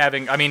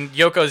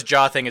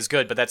jaw thing is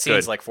good, but that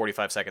scene's like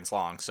 45 seconds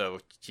long, so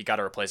you got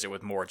to replace it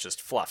with more just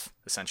fluff,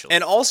 essentially.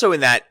 And also in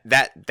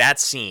that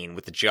scene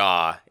with the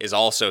jaw is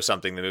also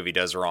something the movie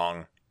does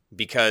wrong,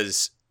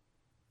 because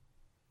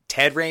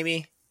Ted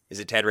Raimi, is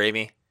it Ted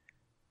Raimi?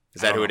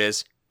 Is that who it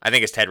is? I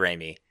think it's Ted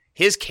Raimi.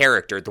 His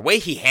character, the way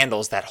he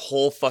handles that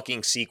whole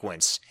fucking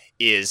sequence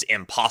is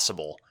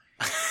impossible.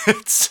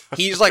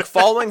 He's like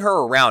following her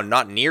around,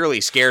 not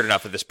nearly scared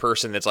enough of this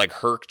person that's like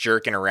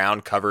jerking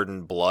around covered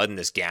in blood in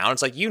this gown.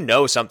 It's like,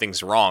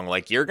 something's wrong.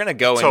 Like, you're going to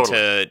go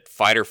into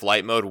fight or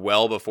flight mode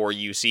well before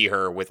you see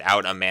her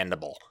without a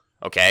mandible.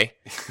 Okay?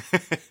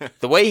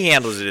 The way he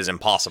handles it is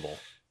impossible.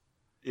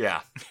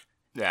 Yeah.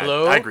 Yeah,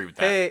 Hello? I agree with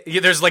that. Hey,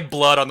 there's like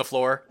blood on the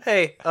floor.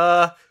 Hey,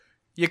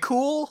 you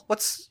cool?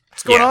 What's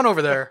going on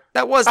over there?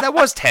 That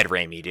was Ted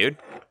Raimi, dude.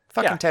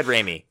 Fucking Ted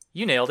Raimi.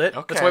 You nailed it.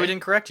 Okay. That's why we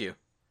didn't correct you.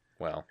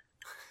 Well,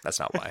 That's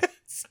not why.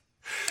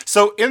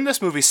 So in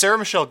this movie, Sarah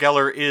Michelle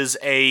Gellar is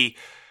a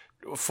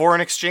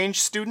foreign exchange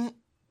student?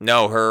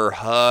 No,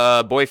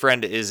 her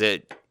boyfriend is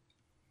at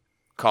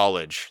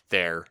college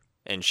there,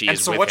 and she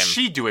is so with what's him.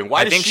 she doing?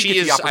 Why does she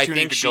get the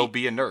opportunity to go she,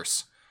 be a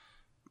nurse?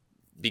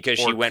 Because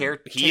or she went.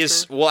 He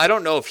is. Well, I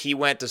don't know if he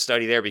went to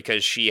study there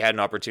because she had an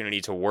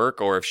opportunity to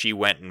work, or if she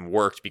went and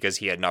worked because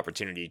he had an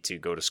opportunity to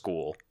go to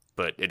school.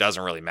 But it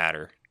doesn't really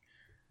matter.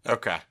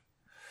 Okay.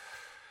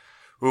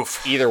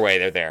 Oof. Either way,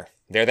 they're there.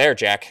 They're there,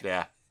 Jack.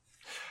 Yeah.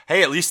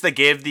 Hey, at least they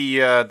gave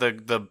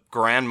the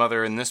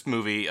grandmother in this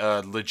movie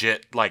a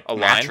legit a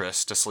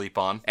mattress to sleep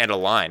on and a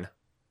line.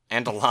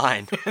 And a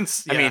line. Yeah,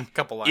 I mean, a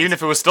couple lines. Even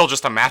if it was still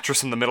just a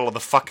mattress in the middle of the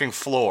fucking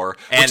floor,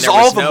 and which is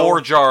all the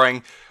more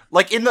jarring.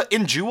 Like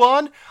in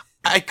Ju-on,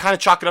 I kind of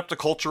chalk it up to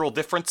cultural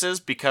differences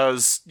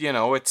because,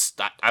 it's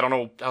I don't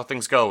know how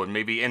things go, and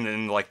maybe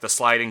in like the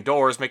sliding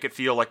doors make it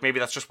feel like maybe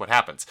that's just what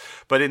happens.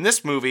 But in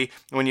this movie,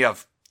 when you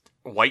have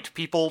white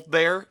people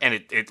there, and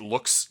it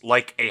looks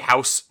like a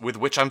house with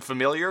which I'm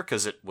familiar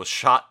because it was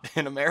shot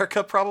in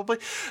America, probably.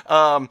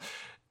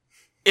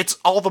 It's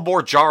all the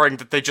more jarring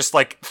that they just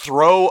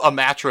throw a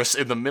mattress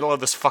in the middle of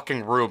this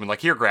fucking room and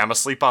here, Grandma,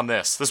 sleep on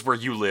this. This is where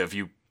you live,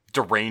 you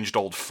deranged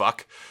old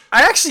fuck.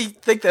 I actually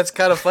think that's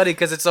kind of funny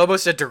because it's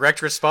almost a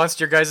direct response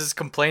to your guys'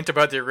 complaint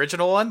about the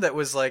original one that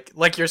was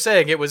like you're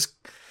saying, it was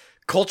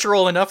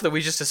cultural enough that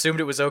we just assumed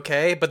it was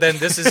okay, but then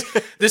this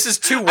is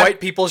two white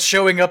people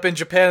showing up in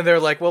Japan and they're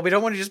like, well, we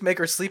don't want to just make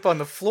her sleep on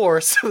the floor,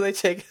 so they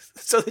take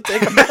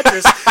a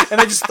mattress and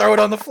they just throw it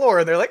on the floor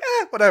and they're like,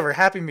 whatever,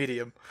 happy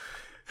medium.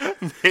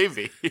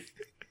 Maybe.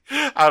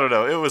 I don't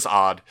know, it was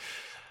odd.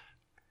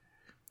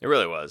 It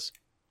really was.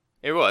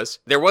 It was.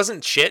 There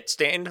wasn't shit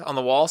stained on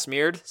the wall,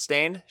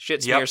 stained,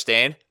 shit smear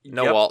stained.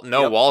 No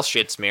wall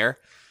shit smear.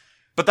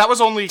 But that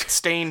was only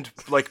stained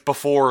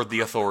before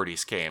the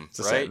authorities came,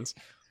 right? Sentence.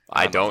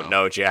 I don't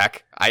know,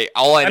 Jack.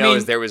 All I know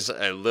is there was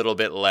a little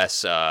bit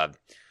less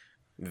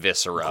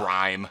viscera.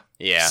 Grime.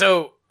 Yeah.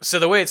 So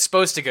the way it's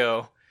supposed to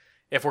go,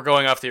 if we're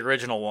going off the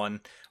original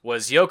one,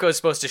 was Yoko's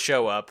supposed to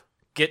show up,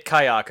 get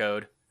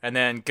Kayako'd, and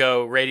then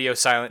go radio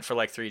silent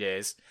for 3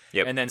 days.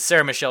 Yep. And then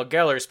Sarah Michelle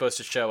Gellar is supposed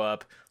to show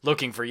up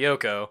looking for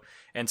Yoko,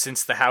 and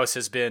since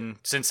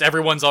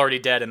everyone's already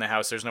dead in the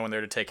house, there's no one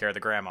there to take care of the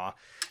grandma,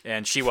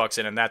 and she walks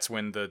in, and that's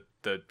when the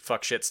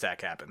fuck shit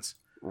stack happens.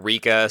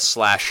 Rika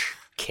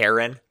 /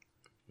 Karen.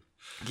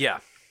 Yeah.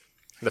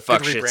 The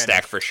fuck shit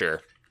stack for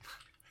sure.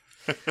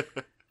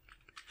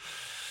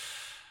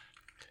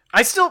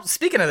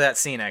 Speaking of that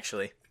scene,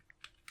 actually,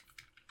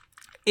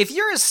 if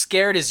you're as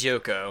scared as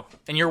Yoko,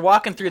 and you're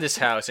walking through this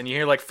house, and you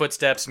hear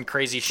footsteps and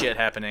crazy shit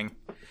happening,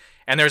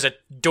 and there's a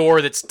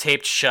door that's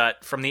taped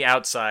shut from the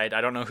outside,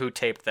 I don't know who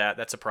taped that,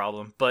 that's a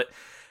problem, but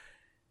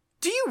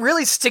do you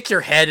really stick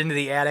your head into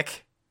the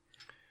attic?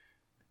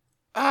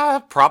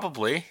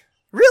 Probably.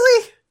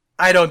 Really?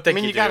 I don't think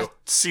you do. You gotta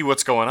see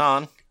what's going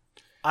on.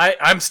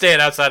 I'm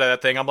staying outside of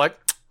that thing. I'm like,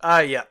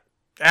 yeah.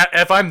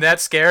 If I'm that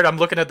scared, I'm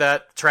looking at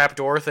that trap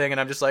door thing,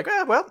 and I'm just like,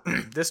 well,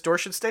 this door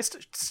should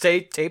stay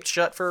taped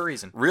shut for a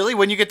reason. Really?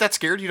 When you get that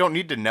scared, you don't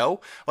need to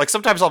know?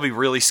 Sometimes I'll be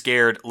really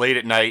scared late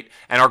at night,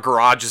 and our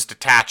garage is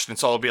detached, and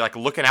so I'll be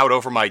looking out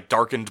over my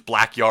darkened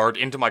black yard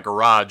into my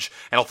garage,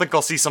 and I'll think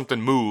I'll see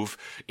something move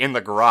in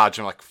the garage,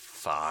 and I'm like,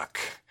 fuck.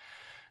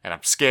 And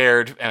I'm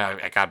scared, and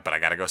but I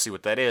gotta go see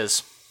what that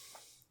is.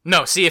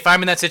 No, see, if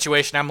I'm in that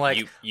situation, I'm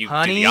like, you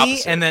honey, do the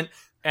opposite.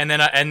 and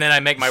then I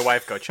make my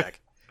wife go check.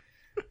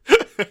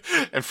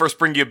 And first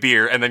bring you a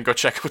beer, and then go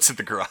check what's in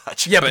the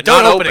garage. Yeah, but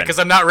don't open it, because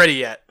I'm not ready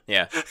yet.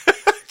 Yeah.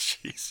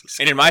 Jesus.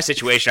 And in my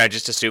situation, I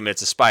just assume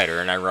it's a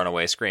spider, and I run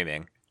away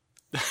screaming.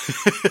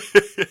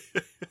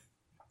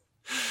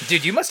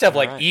 Dude, you must have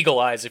eagle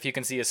eyes if you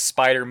can see a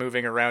spider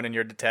moving around in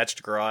your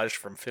detached garage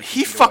from 50 feet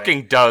away. He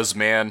fucking does,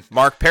 man.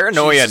 Mark,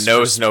 paranoia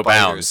knows no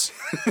bounds.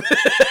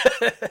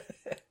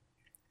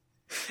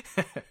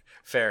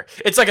 Fair.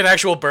 It's like an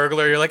actual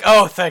burglar. You're like,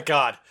 oh, thank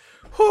God.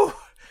 Whew.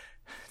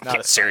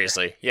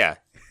 Seriously, yeah,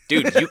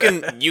 dude.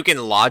 You can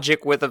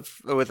logic with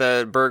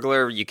a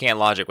burglar. You can't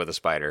logic with a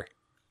spider.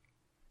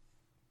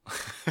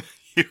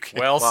 You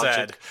can't well logic.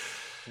 Said.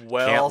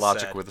 Well can't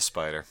logic said. with a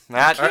spider.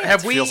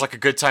 That feels like a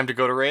good time to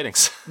go to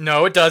ratings.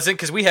 No, it doesn't,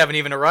 because we haven't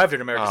even arrived at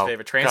America's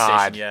favorite train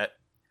station yet.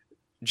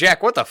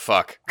 Jack, what the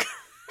fuck?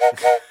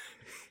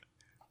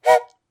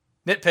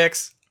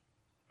 Nitpicks.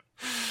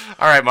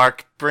 All right,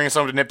 Mark, bring us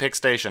home to Nitpick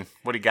Station.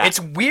 What do you got? It's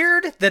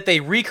weird that they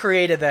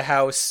recreated the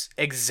house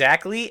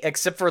exactly,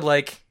 except for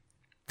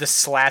the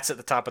slats at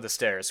the top of the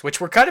stairs,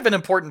 which were kind of an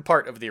important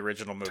part of the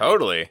original movie.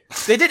 Totally.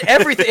 They did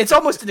everything. It's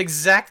almost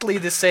exactly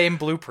the same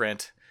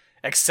blueprint,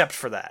 except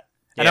for that.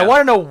 And I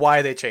want to know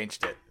why they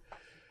changed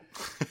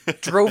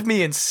it. Drove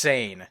me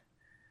insane.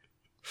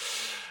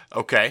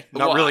 Okay,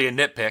 not really a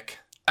nitpick.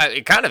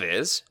 It kind of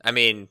is. I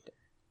mean,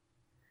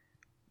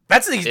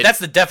 that's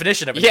the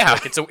definition of it. Yeah,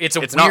 it's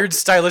a weird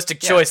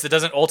stylistic choice that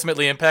doesn't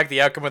ultimately impact the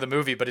outcome of the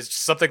movie, but it's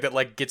just something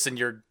that gets in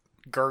your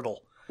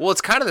girdle. Well, it's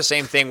kind of the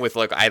same thing with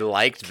I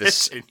liked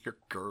this.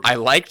 I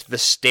liked the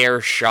stair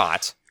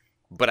shot,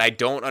 but I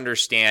don't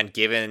understand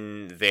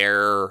given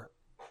their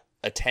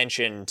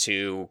attention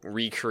to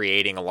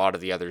recreating a lot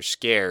of the other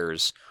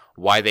scares,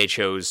 why they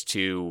chose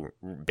to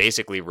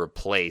basically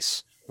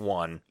replace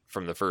one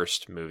from the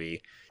first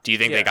movie. Do you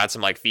think they got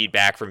some like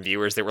feedback from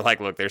viewers that were like,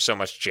 look, there's so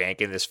much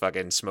jank in this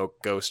fucking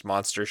smoke ghost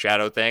monster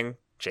shadow thing?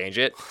 Change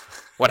it?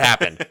 What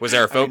happened? Was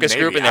there a focus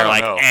group and they're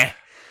like, eh?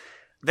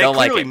 They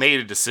clearly made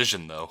a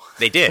decision, though.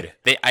 They did.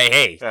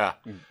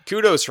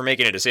 Kudos for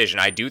making a decision.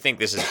 I do think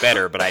this is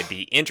better, but I'd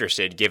be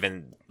interested,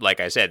 given, like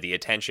I said, the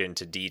attention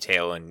to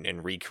detail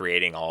and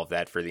recreating all of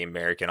that for the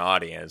American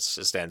audience,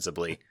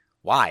 ostensibly.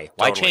 Why?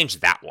 Why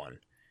change that one?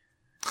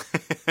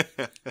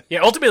 Yeah,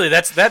 ultimately,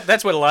 that's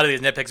what a lot of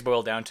these nitpicks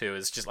boil down to.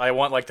 Is just I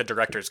want like the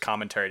director's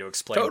commentary to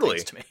explain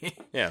things to me.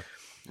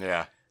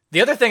 Yeah. The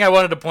other thing I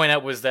wanted to point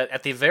out was that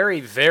at the very,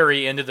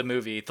 very end of the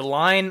movie, the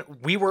line,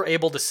 "We were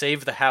able to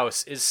save the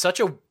house," is such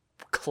a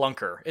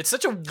clunker. It's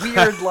such a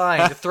weird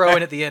line to throw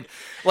in at the end.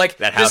 Like,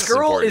 this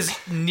girl is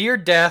near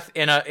death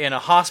in a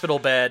hospital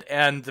bed,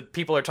 and the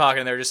people are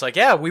talking, and they're just like,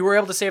 yeah, we were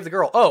able to save the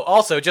girl. Oh,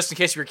 also, just in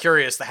case you were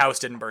curious, the house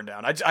didn't burn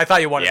down. I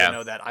thought you wanted to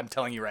know that. I'm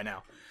telling you right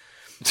now.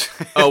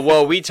 Oh,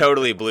 well, we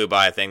totally blew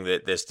by a thing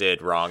that this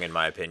did wrong, in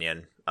my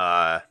opinion.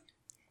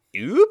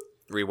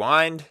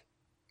 Rewind.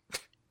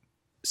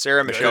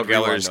 Sarah Michelle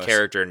Gellar's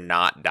character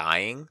not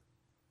dying.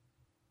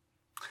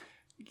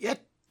 Yeah,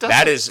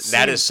 that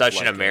is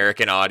such an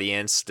American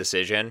audience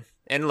decision.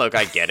 And look,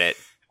 I get it.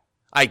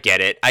 I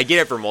get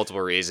it for multiple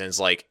reasons,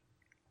 like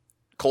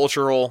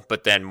cultural,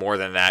 but then more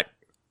than that,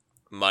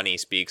 money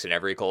speaks in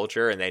every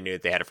culture, and they knew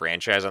that they had a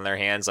franchise on their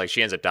hands. Like,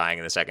 she ends up dying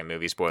in the second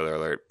movie. Spoiler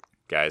alert,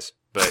 guys.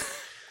 But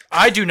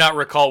I do not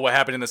recall what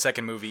happened in the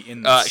second movie.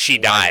 She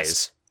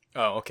dies.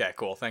 Oh, okay,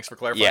 cool. Thanks for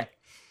clarifying.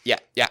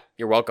 Yeah.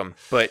 You're welcome.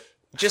 But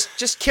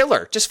just kill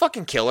her. Just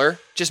fucking kill her.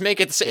 Just make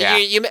it the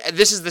same. Yeah.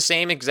 This is the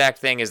same exact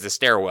thing as the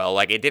stairwell.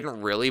 Like, it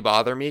didn't really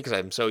bother me because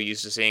I'm so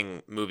used to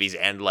seeing movies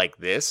end like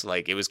this.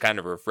 Like, it was kind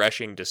of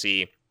refreshing to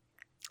see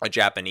a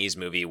Japanese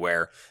movie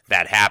where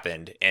that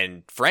happened.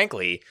 And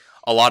frankly,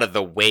 a lot of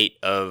the weight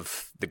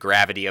of the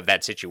gravity of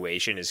that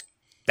situation is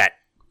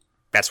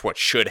that's what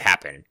should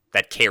happen.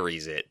 That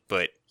carries it.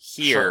 But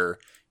here,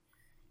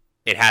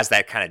 it has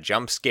that kind of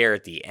jump scare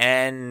at the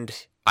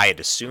end. I had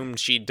assumed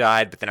she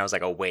died, but then I was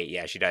like, oh, wait,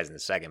 yeah, she dies in the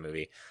second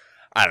movie.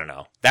 I don't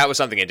know. That was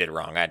something I did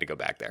wrong. I had to go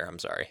back there. I'm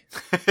sorry.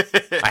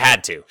 I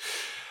had to. You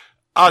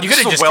could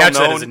have just couched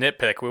that as a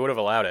nitpick. We would have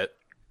allowed it.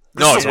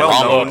 No, it's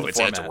wrong. It's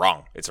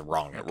wrong. It's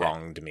wrong. It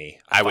wronged me.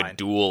 I would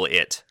duel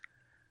it.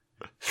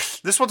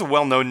 This one's a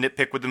well-known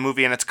nitpick with the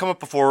movie, and it's come up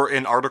before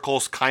in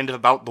articles kind of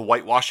about the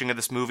whitewashing of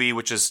this movie,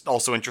 which is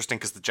also interesting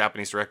because the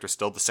Japanese director is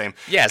still the same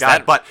guy.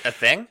 But a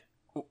thing?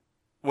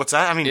 What's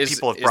that? I mean,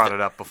 people have brought it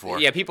up before.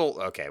 Yeah, people...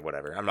 Okay,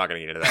 whatever. I'm not going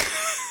to get into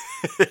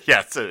that.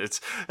 Yeah,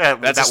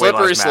 that's a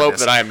slippery slope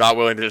that I am not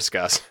willing to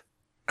discuss.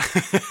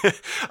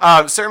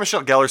 Sarah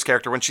Michelle Gellar's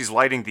character, when she's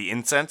lighting the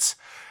incense,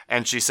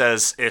 and she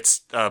says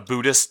it's a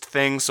Buddhist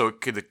thing, so it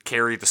could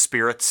carry the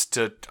spirits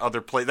to other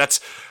places. That's,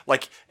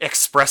 like,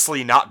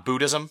 expressly not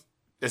Buddhism,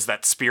 is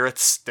that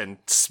spirits and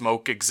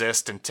smoke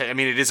exist. And I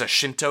mean, it is a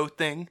Shinto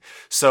thing,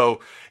 so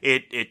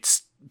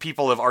it's...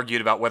 People have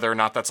argued about whether or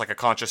not that's like a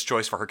conscious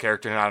choice for her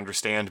character to not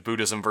understand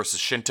Buddhism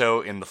versus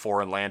Shinto in the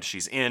foreign land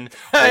she's in.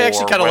 I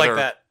actually kind of like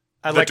that.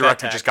 The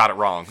director just got it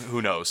wrong.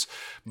 Who knows?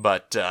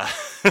 But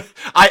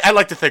I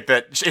like to think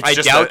that it's just I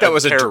doubt that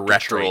was a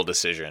directorial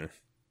decision.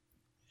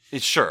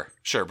 Sure.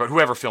 But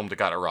whoever filmed it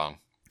got it wrong.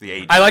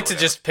 I like to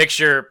just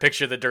picture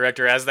the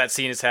director as that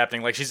scene is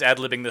happening. Like, she's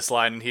ad-libbing this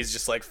line, and he's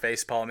just like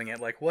face palming it,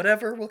 like,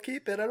 whatever, we'll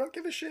keep it. I don't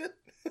give a shit.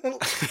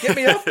 Get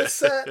me off the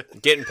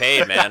set. Getting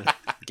paid, man.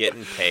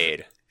 Getting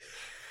paid.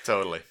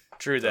 Totally.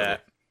 True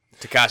that.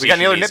 Takashi, we got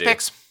any other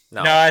nitpicks?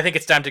 No, I think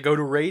it's time to go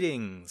to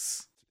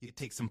ratings. You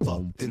take some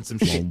fuck, then some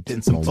shit,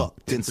 then some fuck,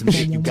 then some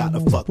shit. You got a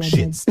fuck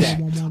shit stack.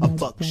 A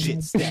fuck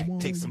shit stack.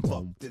 Take some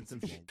fuck, then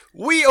some shit.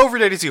 We over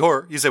at ADC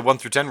Horror use a 1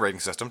 through 10 rating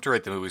system to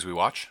rate the movies we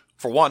watch.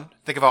 For one,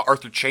 think of how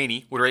Arthur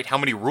Chaney would rate how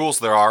many rules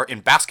there are in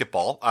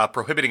basketball,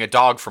 prohibiting a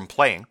dog from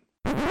playing.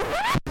 You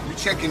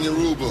check in your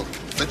rule book,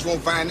 but you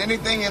won't find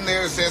anything in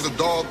there that says a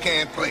dog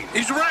can't play.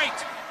 He's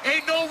right.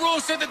 Ain't no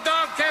rule said the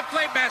dog can't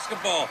play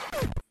basketball.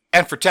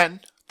 And for 10,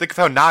 think of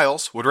how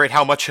Niles would rate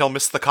how much he'll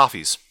miss the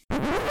coffees.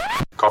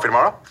 Coffee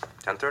tomorrow?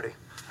 10:30.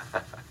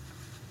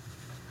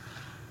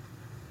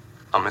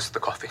 I'll miss the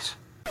coffees.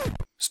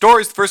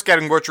 Stories, the first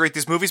category to rate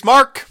these movies.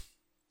 Mark,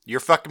 your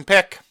fucking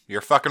pick.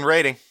 Your fucking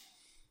rating.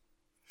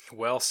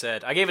 Well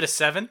said. I gave it a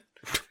 7.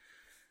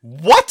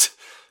 What?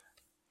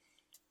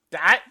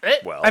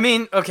 I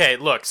mean, okay,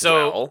 look,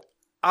 so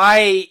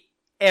I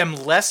am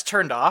less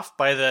turned off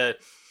by the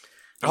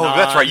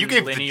that's right. You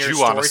gave the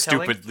Jew on a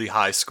stupidly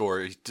high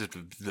score.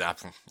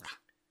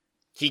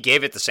 He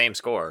gave it the same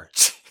score.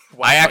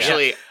 I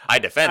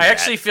defend that. I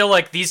actually feel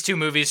like these two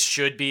movies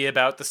should be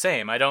about the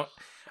same. I don't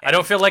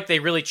feel like they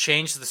really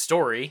changed the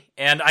story,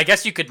 and I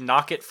guess you could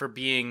knock it for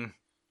being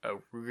a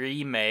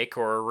remake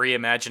or a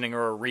reimagining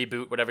or a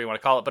reboot, whatever you want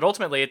to call it. But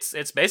ultimately,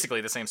 it's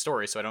basically the same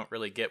story, so I don't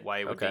really get why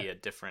it would be a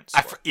different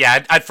score.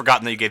 I'd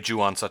forgotten that you gave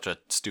Ju-on such a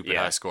stupid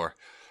high score.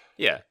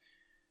 Yeah.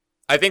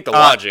 I think the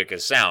logic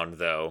is sound,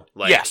 though.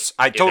 Like, yes,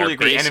 I totally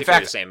agree. And in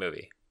fact, the same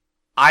movie.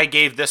 I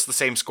gave this the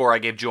same score I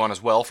gave Ju-on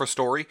as well for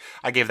story.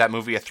 I gave that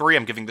movie a 3.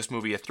 I'm giving this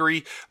movie a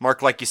 3.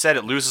 Mark, like you said,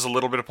 it loses a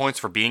little bit of points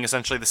for being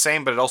essentially the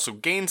same, but it also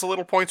gains a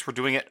little points for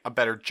doing it a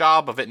better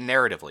job of it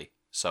narratively.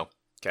 So,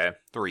 okay,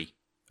 3.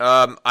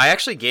 I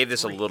actually gave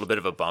this a little bit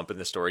of a bump in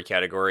the story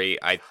category.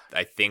 I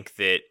think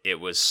that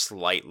it was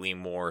slightly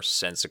more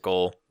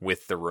sensical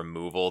with the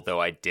removal, though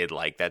I did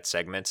like that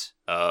segment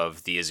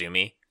of the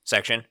Izumi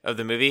section of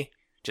the movie.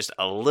 Just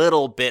a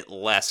little bit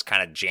less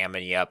kind of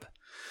jamming you up.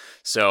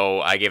 So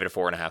I gave it a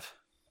 4.5.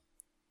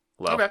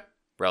 Low. Okay.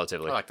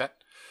 Relatively. I like that.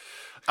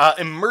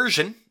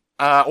 Immersion,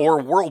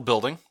 or world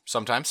building,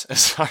 sometimes,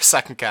 is our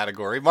second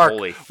category. Mark,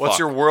 what's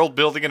your world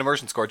building and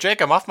immersion score?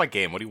 Jake, I'm off my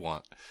game. What do you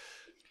want?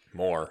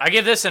 More. I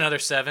give this another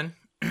 7.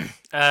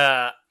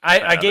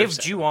 I gave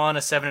Ju-on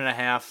a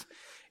 7.5.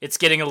 It's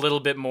getting a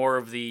little bit more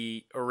of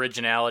the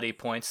originality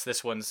points.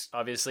 This one's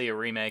obviously a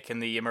remake,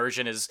 and the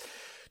immersion is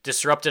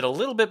disrupted a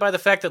little bit by the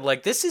fact that,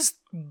 like, this is...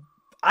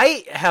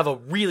 I have a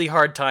really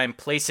hard time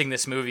placing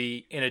this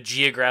movie in a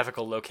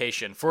geographical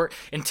location.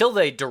 Until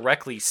they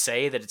directly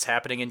say that it's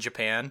happening in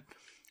Japan,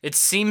 it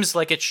seems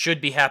like it should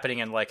be happening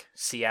in, like,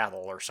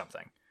 Seattle or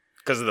something.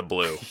 Because of the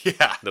blue.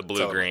 Yeah. The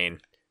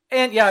blue-green.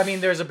 And, yeah, I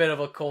mean, there's a bit of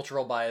a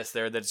cultural bias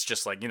there that's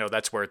just like,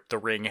 that's where The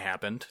Ring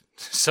happened.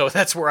 So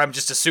that's where I'm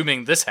just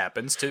assuming this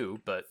happens, too,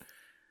 but...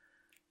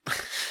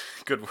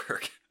 Good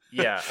work.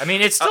 Yeah, I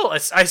mean, I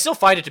still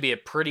find it to be a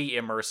pretty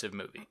immersive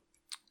movie.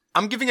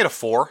 I'm giving it a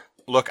 4.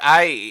 Look,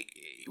 I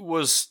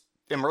was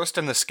immersed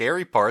in the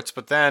scary parts,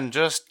 but then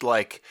just,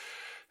 like,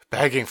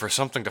 begging for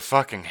something to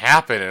fucking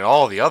happen in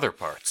all the other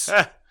parts.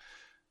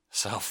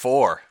 So,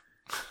 4.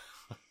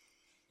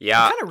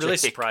 Yeah. I'm kind of really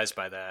surprised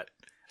by that.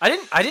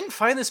 I didn't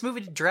find this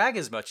movie to drag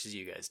as much as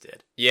you guys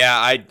did.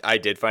 Yeah, I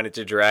did find it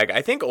to drag.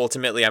 I think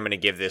ultimately I'm going to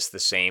give this the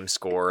same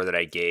score that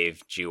I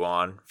gave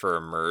Ju-on for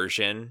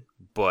immersion,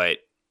 but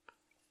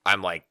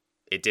I'm like,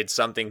 it did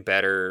something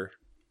better.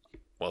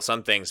 Well,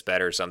 some things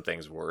better, some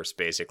things worse,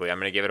 basically. I'm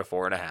going to give it a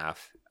 4.5.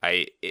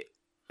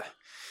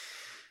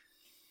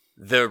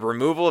 The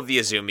removal of the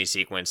Izumi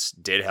sequence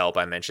did help.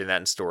 I mentioned that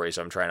in story,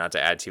 so I'm trying not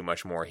to add too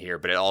much more here,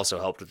 but it also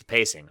helped with the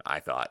pacing, I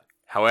thought.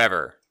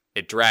 However,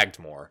 it dragged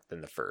more than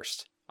the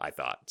first, I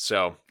thought.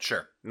 So,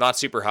 sure. Not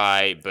super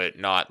high, but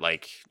not,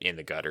 like, in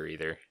the gutter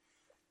either.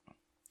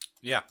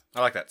 Yeah,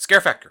 I like that.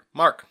 Scare factor.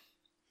 Mark.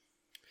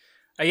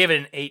 I gave it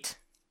an 8.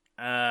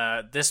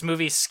 This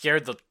movie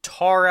scared the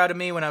tar out of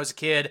me when I was a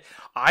kid.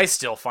 I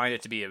still find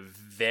it to be a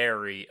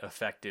very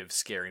effective,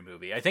 scary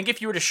movie. I think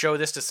if you were to show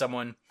this to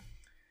someone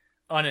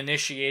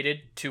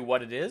uninitiated to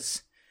what it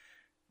is,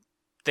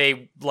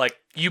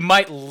 you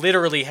might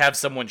literally have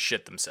someone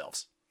shit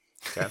themselves.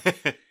 Okay.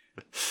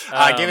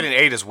 I gave it an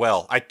 8 as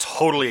well. I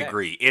totally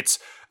agree. It's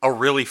a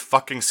really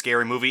fucking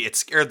scary movie. It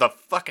scared the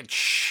fucking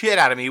shit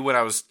out of me when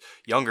I was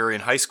younger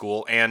in high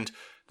school, and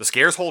the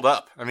scares hold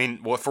up. I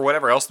mean, for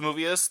whatever else the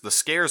movie is, the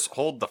scares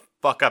hold the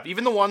fuck up.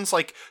 Even the ones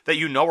like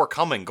that are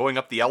coming, going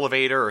up the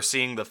elevator or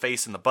seeing the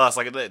face in the bus,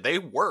 like they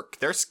work.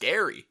 They're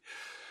scary.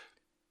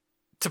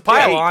 To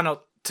pile on,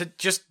 to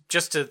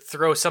just to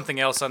throw something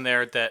else on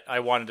there that I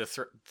wanted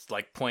to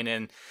point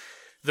in.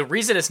 The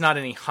reason it's not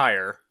any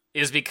higher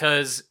is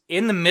because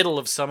in the middle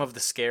of some of the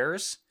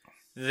scares,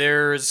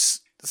 there's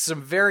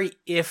some very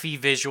iffy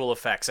visual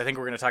effects. I think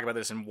we're going to talk about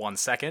this in 1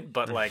 second,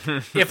 but like,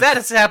 if that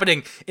is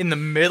happening in the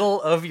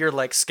middle of your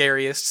like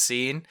scariest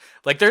scene,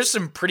 like there's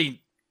some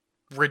pretty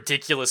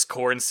ridiculous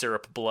corn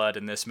syrup blood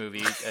in this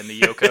movie and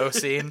the Yoko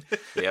scene.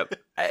 Yep.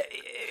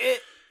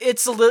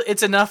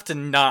 It's enough to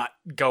not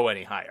go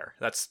any higher.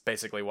 That's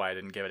basically why I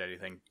didn't give it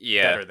anything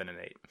better than an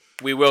 8.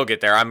 We will get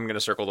there. I'm going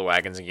to circle the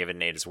wagons and give it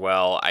an 8 as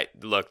well.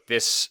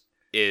 This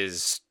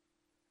is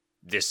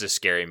a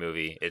scary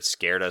movie. It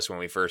scared us when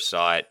we first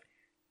saw it.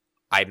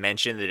 I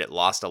mentioned that it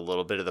lost a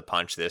little bit of the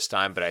punch this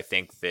time, but I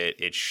think that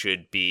it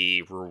should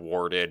be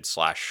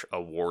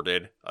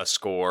rewarded/awarded a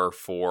score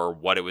for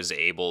what it was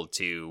able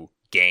to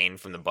gain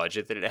from the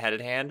budget that it had at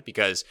hand,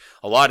 because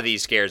a lot of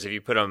these scares, if you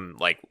put them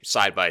like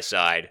side by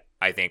side,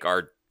 I think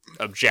are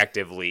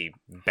objectively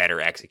better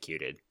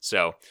executed.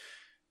 So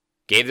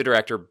gave the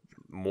director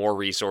more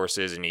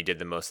resources and he did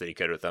the most that he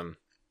could with them.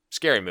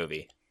 Scary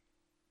movie.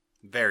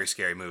 Very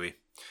scary movie.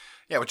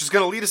 Yeah, which is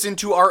going to lead us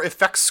into our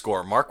effects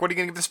score. Mark, what are you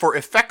going to give this for?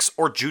 Effects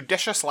or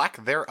judicious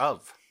lack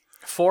thereof?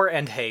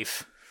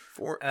 4.5.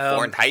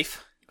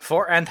 4.5?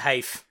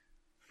 4.5.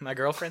 My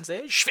girlfriend's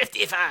age?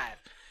 55.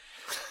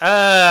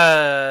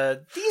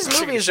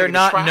 These movies are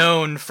not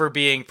known for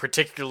being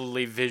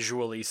particularly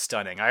visually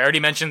stunning. I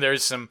already mentioned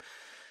there's some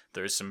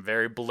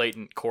very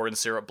blatant corn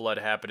syrup blood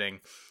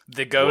happening.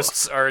 The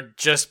ghosts are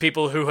just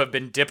people who have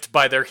been dipped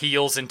by their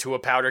heels into a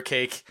powder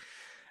cake.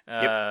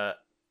 Yep.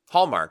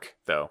 Hallmark,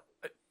 though.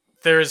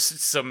 There's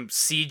some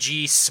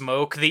CG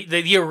smoke.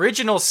 The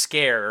original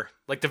scare,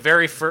 like the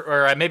very first,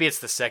 or maybe it's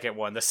the second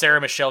one, the Sarah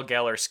Michelle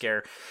Gellar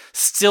scare,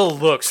 still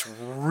looks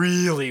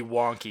really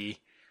wonky.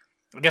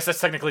 I guess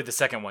that's technically the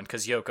second one,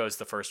 because Yoko's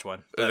the first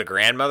one. The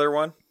grandmother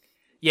one?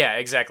 Yeah,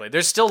 exactly.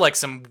 There's still like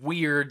some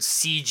weird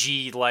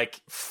CG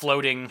like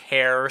floating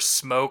hair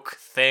smoke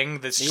thing.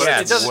 That's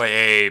It's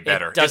way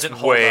better. It doesn't It's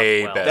hold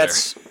way up well. better.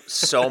 That's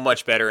so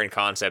much better in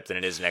concept than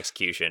it is in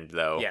execution,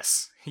 though.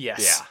 Yes. Yeah.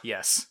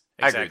 Exactly.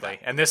 I agree with that.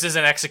 And this is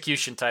an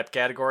execution type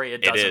category.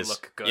 It doesn't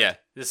look good. Yeah.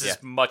 This is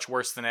much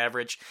worse than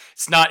average.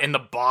 It's not in the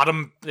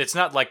bottom. It's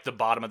not like the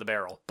bottom of the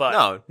barrel,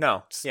 but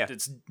No.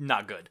 it's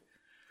not good.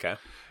 Okay.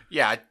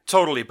 Yeah, I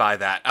totally buy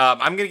that. I'm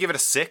going to give it a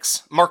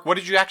 6. Mark, what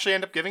did you actually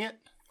end up giving it?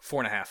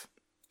 4.5.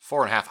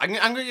 4.5. I'm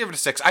going to give it a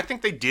 6. I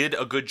think they did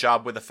a good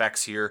job with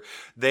effects here.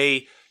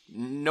 They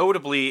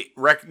notably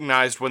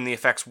recognized when the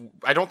effects...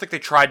 I don't think they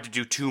tried to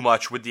do too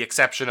much, with the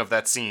exception of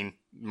that scene,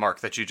 Mark,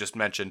 that you just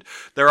mentioned.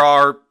 There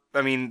are,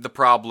 the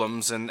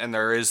problems, and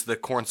there is the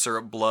corn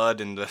syrup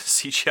blood, and the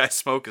CGI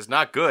smoke is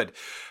not good.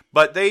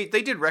 But they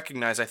did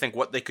recognize, I think,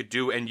 what they could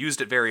do, and used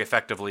it very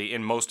effectively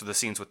in most of the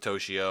scenes with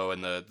Toshio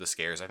and the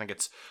scares. I think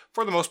it's,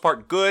 for the most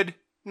part, good,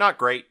 not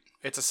great.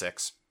 It's a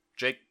 6.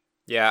 Jake?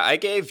 Yeah, I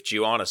gave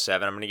Ju-on a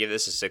 7. I'm going to give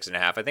this a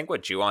 6.5. I think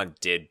what Ju-on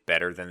did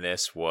better than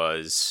this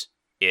was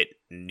it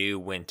knew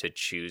when to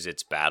choose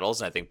its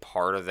battles. And I think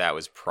part of that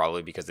was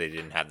probably because they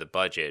didn't have the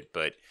budget.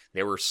 But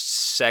there were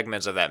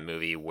segments of that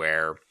movie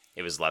where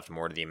it was left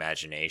more to the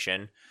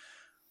imagination.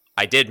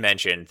 I did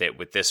mention that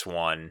with this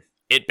one,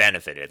 it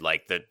benefited.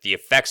 Like, the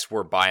effects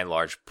were by and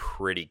large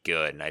pretty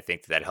good. And I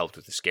think that helped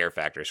with the scare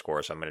factor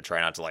score. So I'm going to try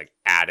not to,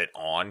 add it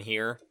on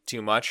here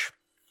too much.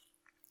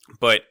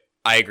 But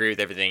I agree with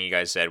everything you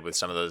guys said with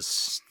some of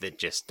those that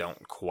just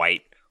don't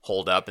quite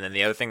hold up. And then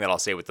the other thing that I'll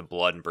say with the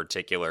blood in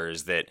particular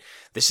is that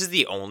this is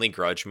the only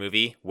Grudge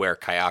movie where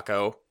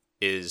Kayako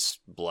is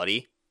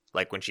bloody.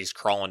 Like when she's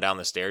crawling down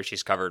the stairs,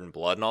 she's covered in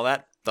blood and all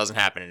that. Doesn't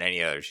happen in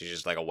any other. She's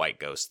just like a white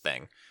ghost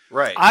thing.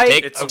 Right.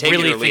 Take it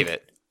or leave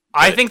it.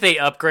 I think they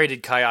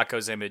upgraded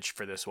Kayako's image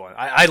for this one.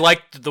 I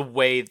liked the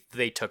way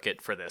they took it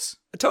for this.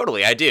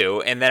 Totally, I do.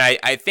 And then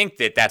I think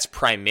that that's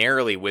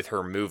primarily with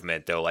her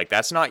movement, though. Like,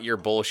 that's not your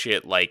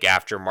bullshit,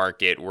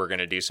 aftermarket, we're going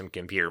to do some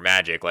computer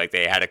magic. Like,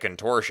 they had a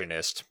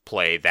contortionist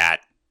play that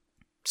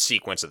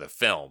sequence of the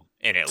film,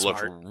 and it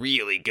looked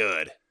really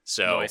good.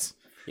 So,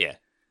 yeah.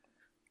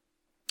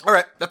 All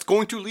right, that's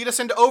going to lead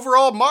us into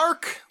overall.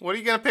 Mark, what are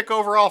you going to pick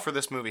overall for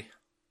this movie?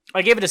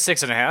 I gave it a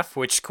 6.5,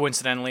 which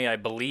coincidentally I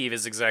believe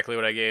is exactly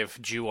what I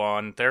gave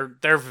Ju-on. They're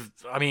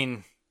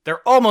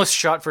almost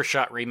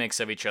shot-for-shot remakes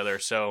of each other,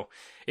 so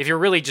if you're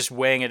really just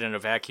weighing it in a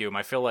vacuum,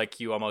 I feel like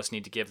you almost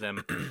need to give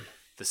them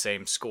the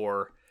same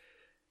score.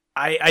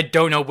 I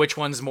don't know which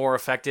one's more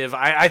effective.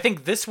 I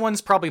think this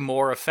one's probably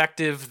more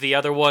effective. The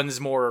other one's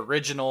more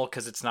original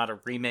because it's not a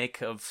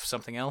remake of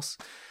something else.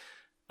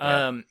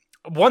 Yeah.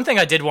 One thing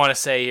I did want to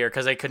say here,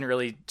 because I couldn't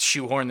really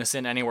shoehorn this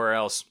in anywhere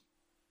else.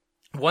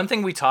 One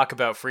thing we talk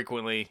about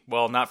frequently,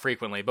 well, not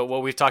frequently, but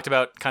what we've talked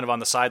about kind of on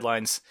the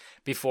sidelines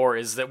before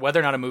is that whether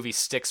or not a movie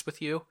sticks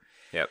with you.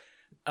 Yep.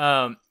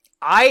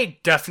 I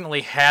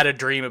definitely had a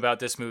dream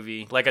about this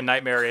movie, like a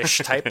nightmare-ish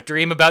type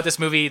dream about this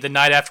movie the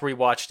night after we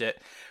watched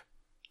it.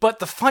 But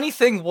the funny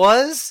thing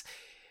was,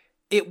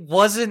 it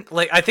wasn't,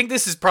 I think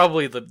this is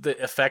probably the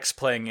effects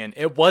playing in.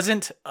 It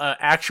wasn't an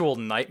actual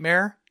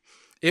nightmare.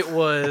 It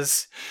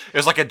was... It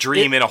was like a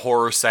dream in a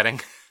horror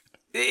setting.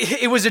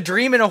 It was a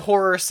dream in a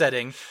horror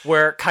setting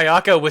where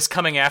Kayako was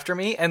coming after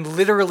me, and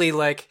literally,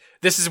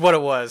 this is what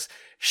it was.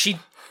 She'd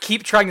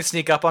keep trying to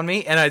sneak up on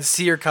me, and I'd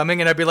see her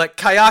coming, and I'd be like,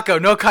 Kayako,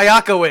 no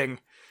Kayakoing!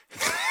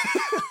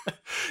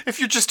 If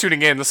you're just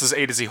tuning in, this is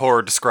A to Z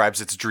Horror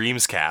Describes Its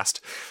Dreams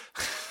cast.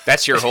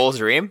 That's your whole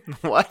dream?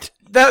 What?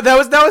 That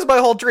was my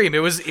whole dream. It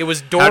was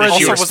Dora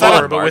the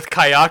Explorer, but with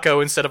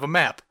Kayako instead of a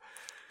map.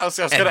 I was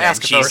going to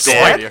ask if that was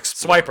dead? Dora the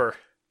Explorer. Swiper.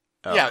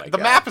 Oh yeah, the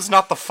map is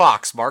not the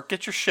fox, Mark.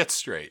 Get your shit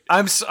straight.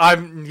 That's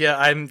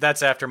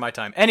after my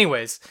time.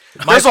 Anyways,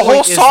 there's a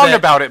whole song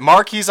about it,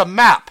 Mark. He's a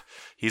map.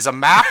 He's a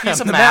map.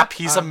 He's a map.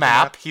 He's a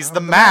map. He's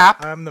the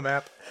map. I'm the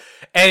map.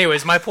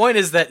 Anyways, my point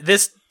is that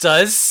this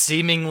does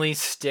seemingly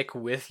stick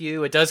with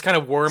you. It does kind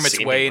of worm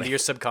its way into your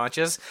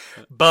subconscious,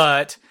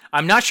 but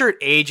I'm not sure it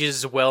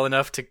ages well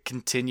enough to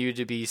continue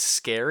to be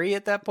scary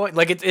at that point.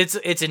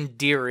 It's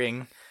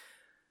endearing.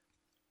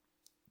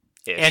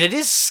 Ish. And it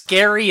is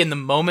scary in the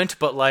moment,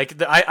 but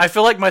I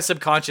feel like my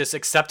subconscious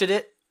accepted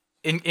it,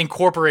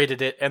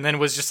 incorporated it, and then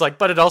was just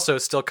but it also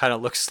still kind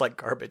of looks like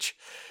garbage.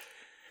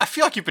 I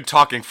feel like you've been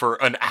talking for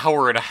an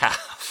hour and a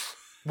half.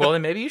 Well,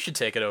 then maybe you should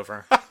take it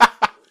over.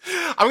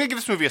 I'm going to give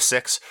this movie a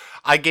 6.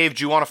 I gave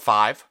Ju-on a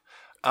 5.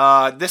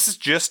 This is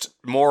just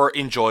more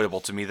enjoyable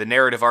to me. The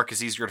narrative arc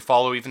is easier to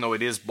follow, even though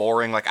it is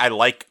boring. I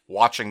like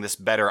watching this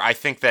better. I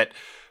think that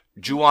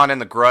Ju-on and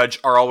The Grudge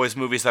are always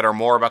movies that are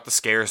more about the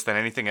scares than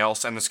anything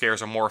else, and the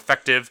scares are more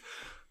effective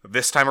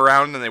this time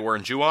around than they were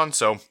in Ju-on,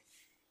 so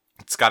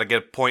it's got to get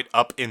a point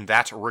up in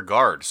that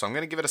regard. So I'm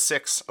going to give it a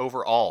 6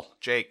 overall.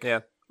 Jake?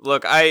 Yeah.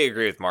 Look, I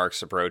agree with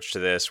Mark's approach to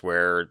this,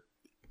 where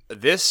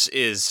this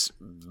is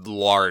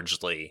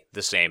largely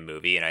the same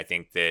movie, and I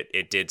think that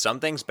it did some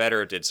things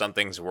better, it did some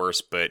things worse,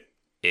 but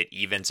it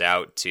evens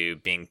out to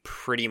being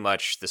pretty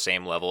much the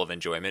same level of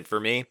enjoyment for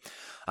me.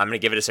 I'm going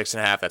to give it a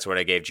 6.5. That's what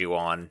I gave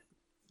Ju-on.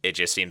 it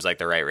just seems like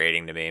the right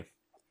rating to me.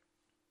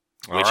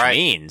 All Which right.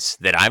 means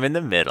that I'm in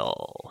the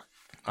middle.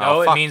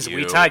 No, it fuck means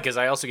we you. tied because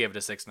I also gave it a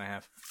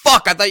 6.5.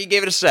 Fuck, I thought you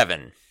gave it a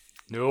 7.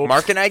 Nope.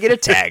 Mark and I get a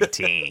tag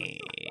team.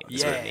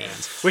 That's what it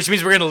means. Which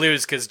means we're gonna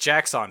lose because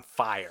Jack's on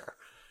fire.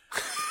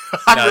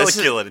 I'm No, really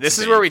this killing it. This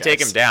is today, where you we take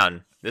guys. him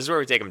down. This is where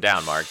we take him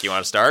down, Mark. You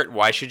want to start?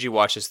 Why should you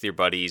watch this with your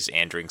buddies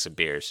and drink some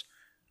beers?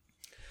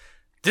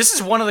 This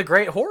is one of the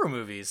great horror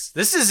movies.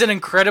 This is an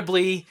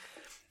incredibly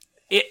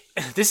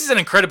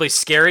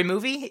scary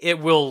movie. It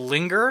will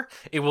linger.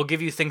 It will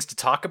give you things to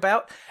talk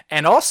about.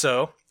 And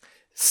also,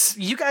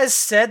 you guys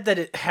said that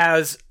it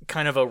has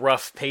kind of a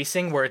rough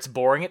pacing where it's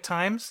boring at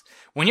times.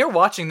 When you're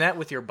watching that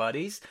with your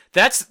buddies,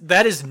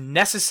 that is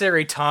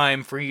necessary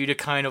time for you to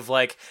kind of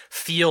like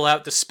feel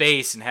out the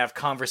space and have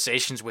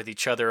conversations with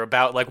each other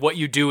about like what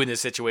you do in this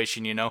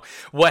situation, you know?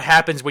 What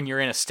happens when you're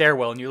in a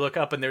stairwell and you look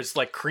up and there's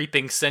like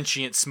creeping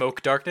sentient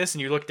smoke darkness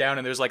and you look down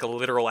and there's like a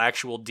literal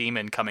actual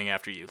demon coming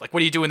after you. Like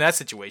what do you do in that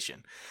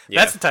situation? Yeah.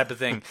 That's the type of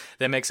thing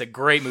that makes a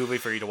great movie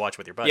for you to watch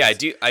with your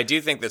buddies. Yeah, I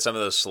do think that some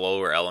of those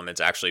slower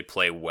elements actually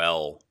play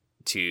well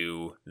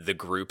to the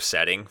group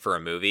setting for a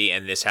movie,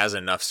 and this has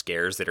enough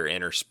scares that are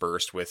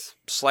interspersed with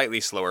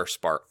slightly slower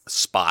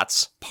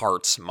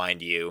parts,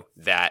 mind you,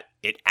 that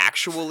it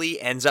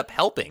actually ends up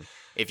helping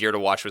if you're to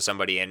watch with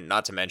somebody. And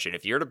not to mention,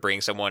 if you're to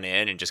bring someone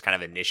in and just kind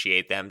of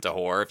initiate them to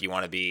horror, if you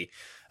want to be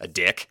a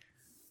dick,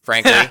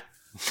 frankly,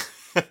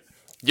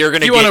 you're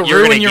gonna you want to you're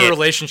ruin gonna your get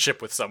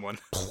relationship with someone.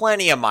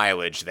 plenty of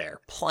mileage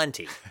there,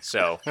 plenty.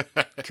 So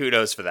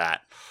kudos for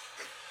that.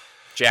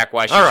 Jack,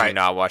 why should All you right.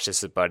 not watch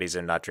this with buddies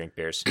and not drink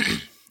beers?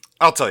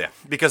 I'll tell you,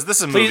 because this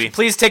is a movie.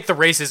 Please take the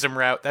racism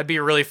route. That'd be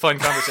a really fun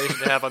conversation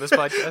to have on this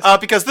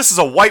podcast. Because this is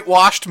a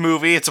whitewashed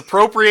movie. It's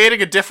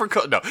appropriating a different...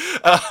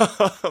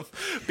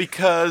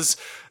 because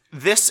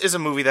this is a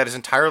movie that is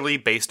entirely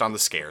based on the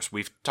scares.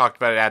 We've talked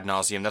about it ad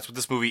nauseum. That's what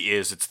this movie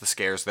is. It's the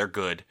scares. They're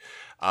good.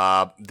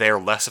 They're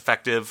less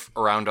effective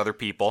around other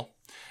people.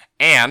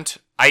 And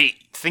I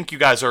think you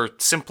guys are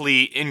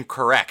simply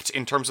incorrect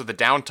in terms of the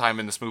downtime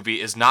in this movie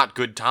is not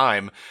good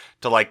time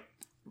to, like,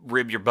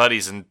 rib your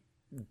buddies and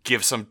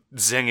give some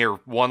zinger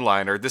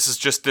one-liner. This is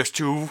just, there's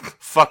too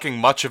fucking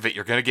much of it.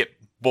 You're gonna get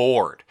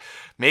bored.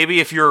 Maybe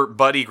if your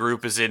buddy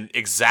group is in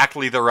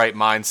exactly the right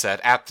mindset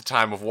at the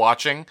time of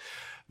watching,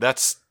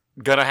 that's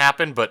gonna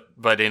happen, but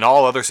in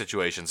all other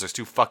situations, there's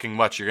too fucking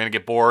much. You're gonna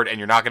get bored, and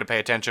you're not gonna pay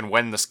attention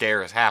when the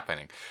scare is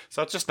happening.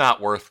 So it's just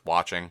not worth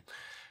watching.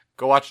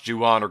 Go watch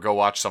Ju-On or go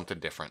watch something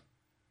different.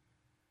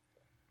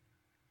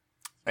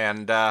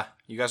 And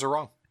you guys are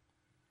wrong.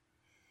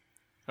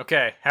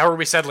 Okay, how are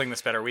we settling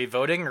this better? Are we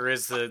voting, or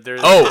is the...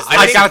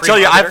 I gotta tell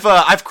you,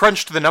 I've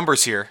crunched the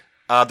numbers here.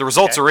 The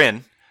results are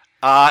in,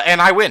 and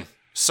I win.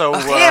 So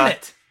damn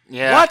it!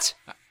 Yeah. What?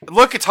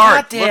 Look, it's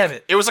hard. God damn Look,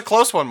 it. It was a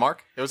close one,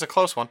 Mark. It was a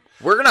close one.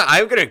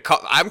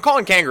 I'm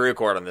calling kangaroo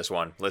court on this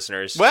one,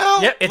 listeners.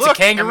 Well, Yep, it's look, a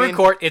kangaroo I mean,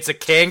 court. It's a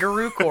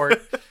kangaroo court.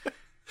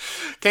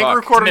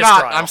 Kangaroo Fuck. court or not,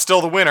 Mistrial. I'm still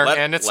the winner, Let-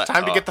 and it's let-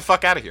 time to get the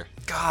fuck out of here.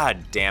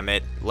 God damn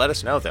it. Let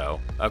us know, though.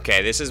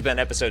 Okay, this has been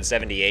episode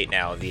 78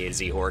 now of the A to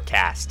Z Horror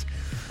Cast.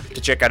 To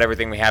check out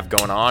everything we have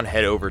going on,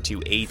 head over to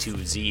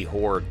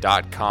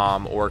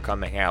a2zhorror.com or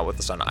come hang out with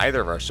us on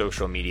either of our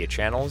social media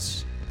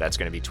channels. That's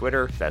going to be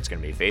Twitter, that's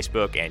going to be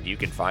Facebook, and you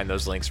can find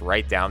those links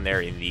right down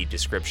there in the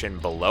description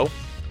below.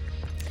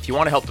 If you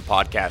want to help the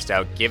podcast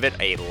out, give it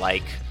a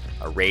like,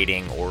 a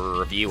rating, or a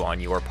review on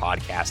your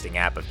podcasting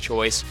app of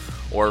choice.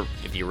 Or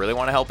if you really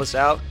want to help us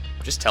out,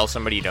 just tell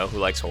somebody you know who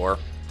likes horror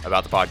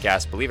about the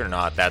podcast. Believe it or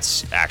not,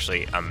 that's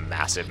actually a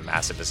massive,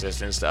 massive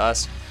assistance to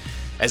us.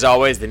 As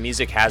always, the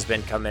music has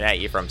been coming at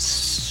you from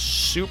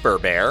Super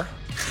Bear.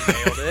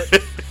 Nailed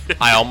it.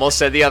 I almost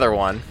said the other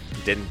one.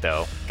 Didn't,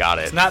 though. Got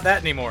it. It's not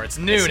that anymore. It's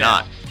new It's now.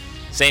 not.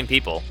 Same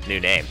people, new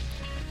name.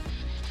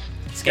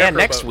 Scarecrow And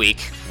next boat.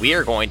 week, we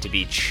are going to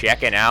be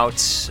checking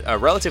out a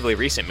relatively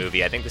recent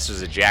movie. I think this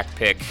was a Jack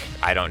pick.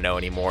 I don't know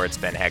anymore. It's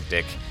been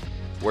hectic.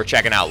 We're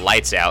checking out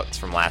Lights Out. It's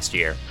from last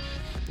year.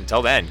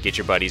 Until then, get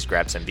your buddies,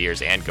 grab some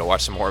beers, and go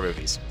watch some more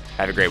movies.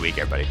 Have a great week,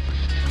 everybody.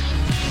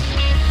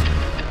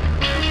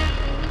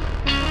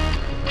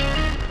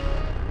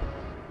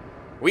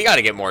 We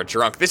gotta get more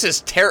drunk. This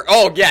is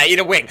Oh, yeah, eat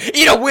a wing.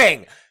 Eat a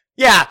wing!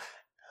 Yeah,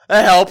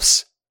 that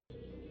helps.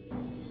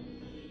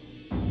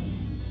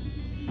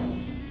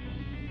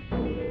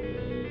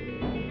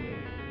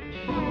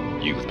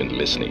 You've been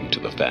listening to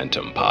the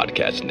Phantom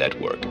Podcast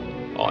Network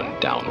on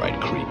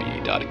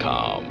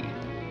DownrightCreepy.com.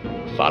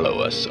 Follow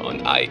us on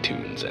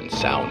iTunes and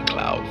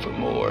SoundCloud for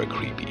more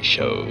creepy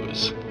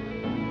shows.